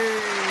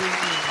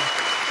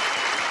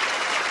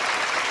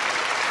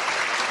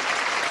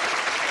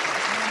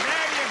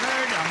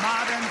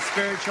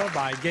 Spiritual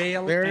by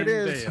Gail there and it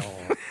is. Dale.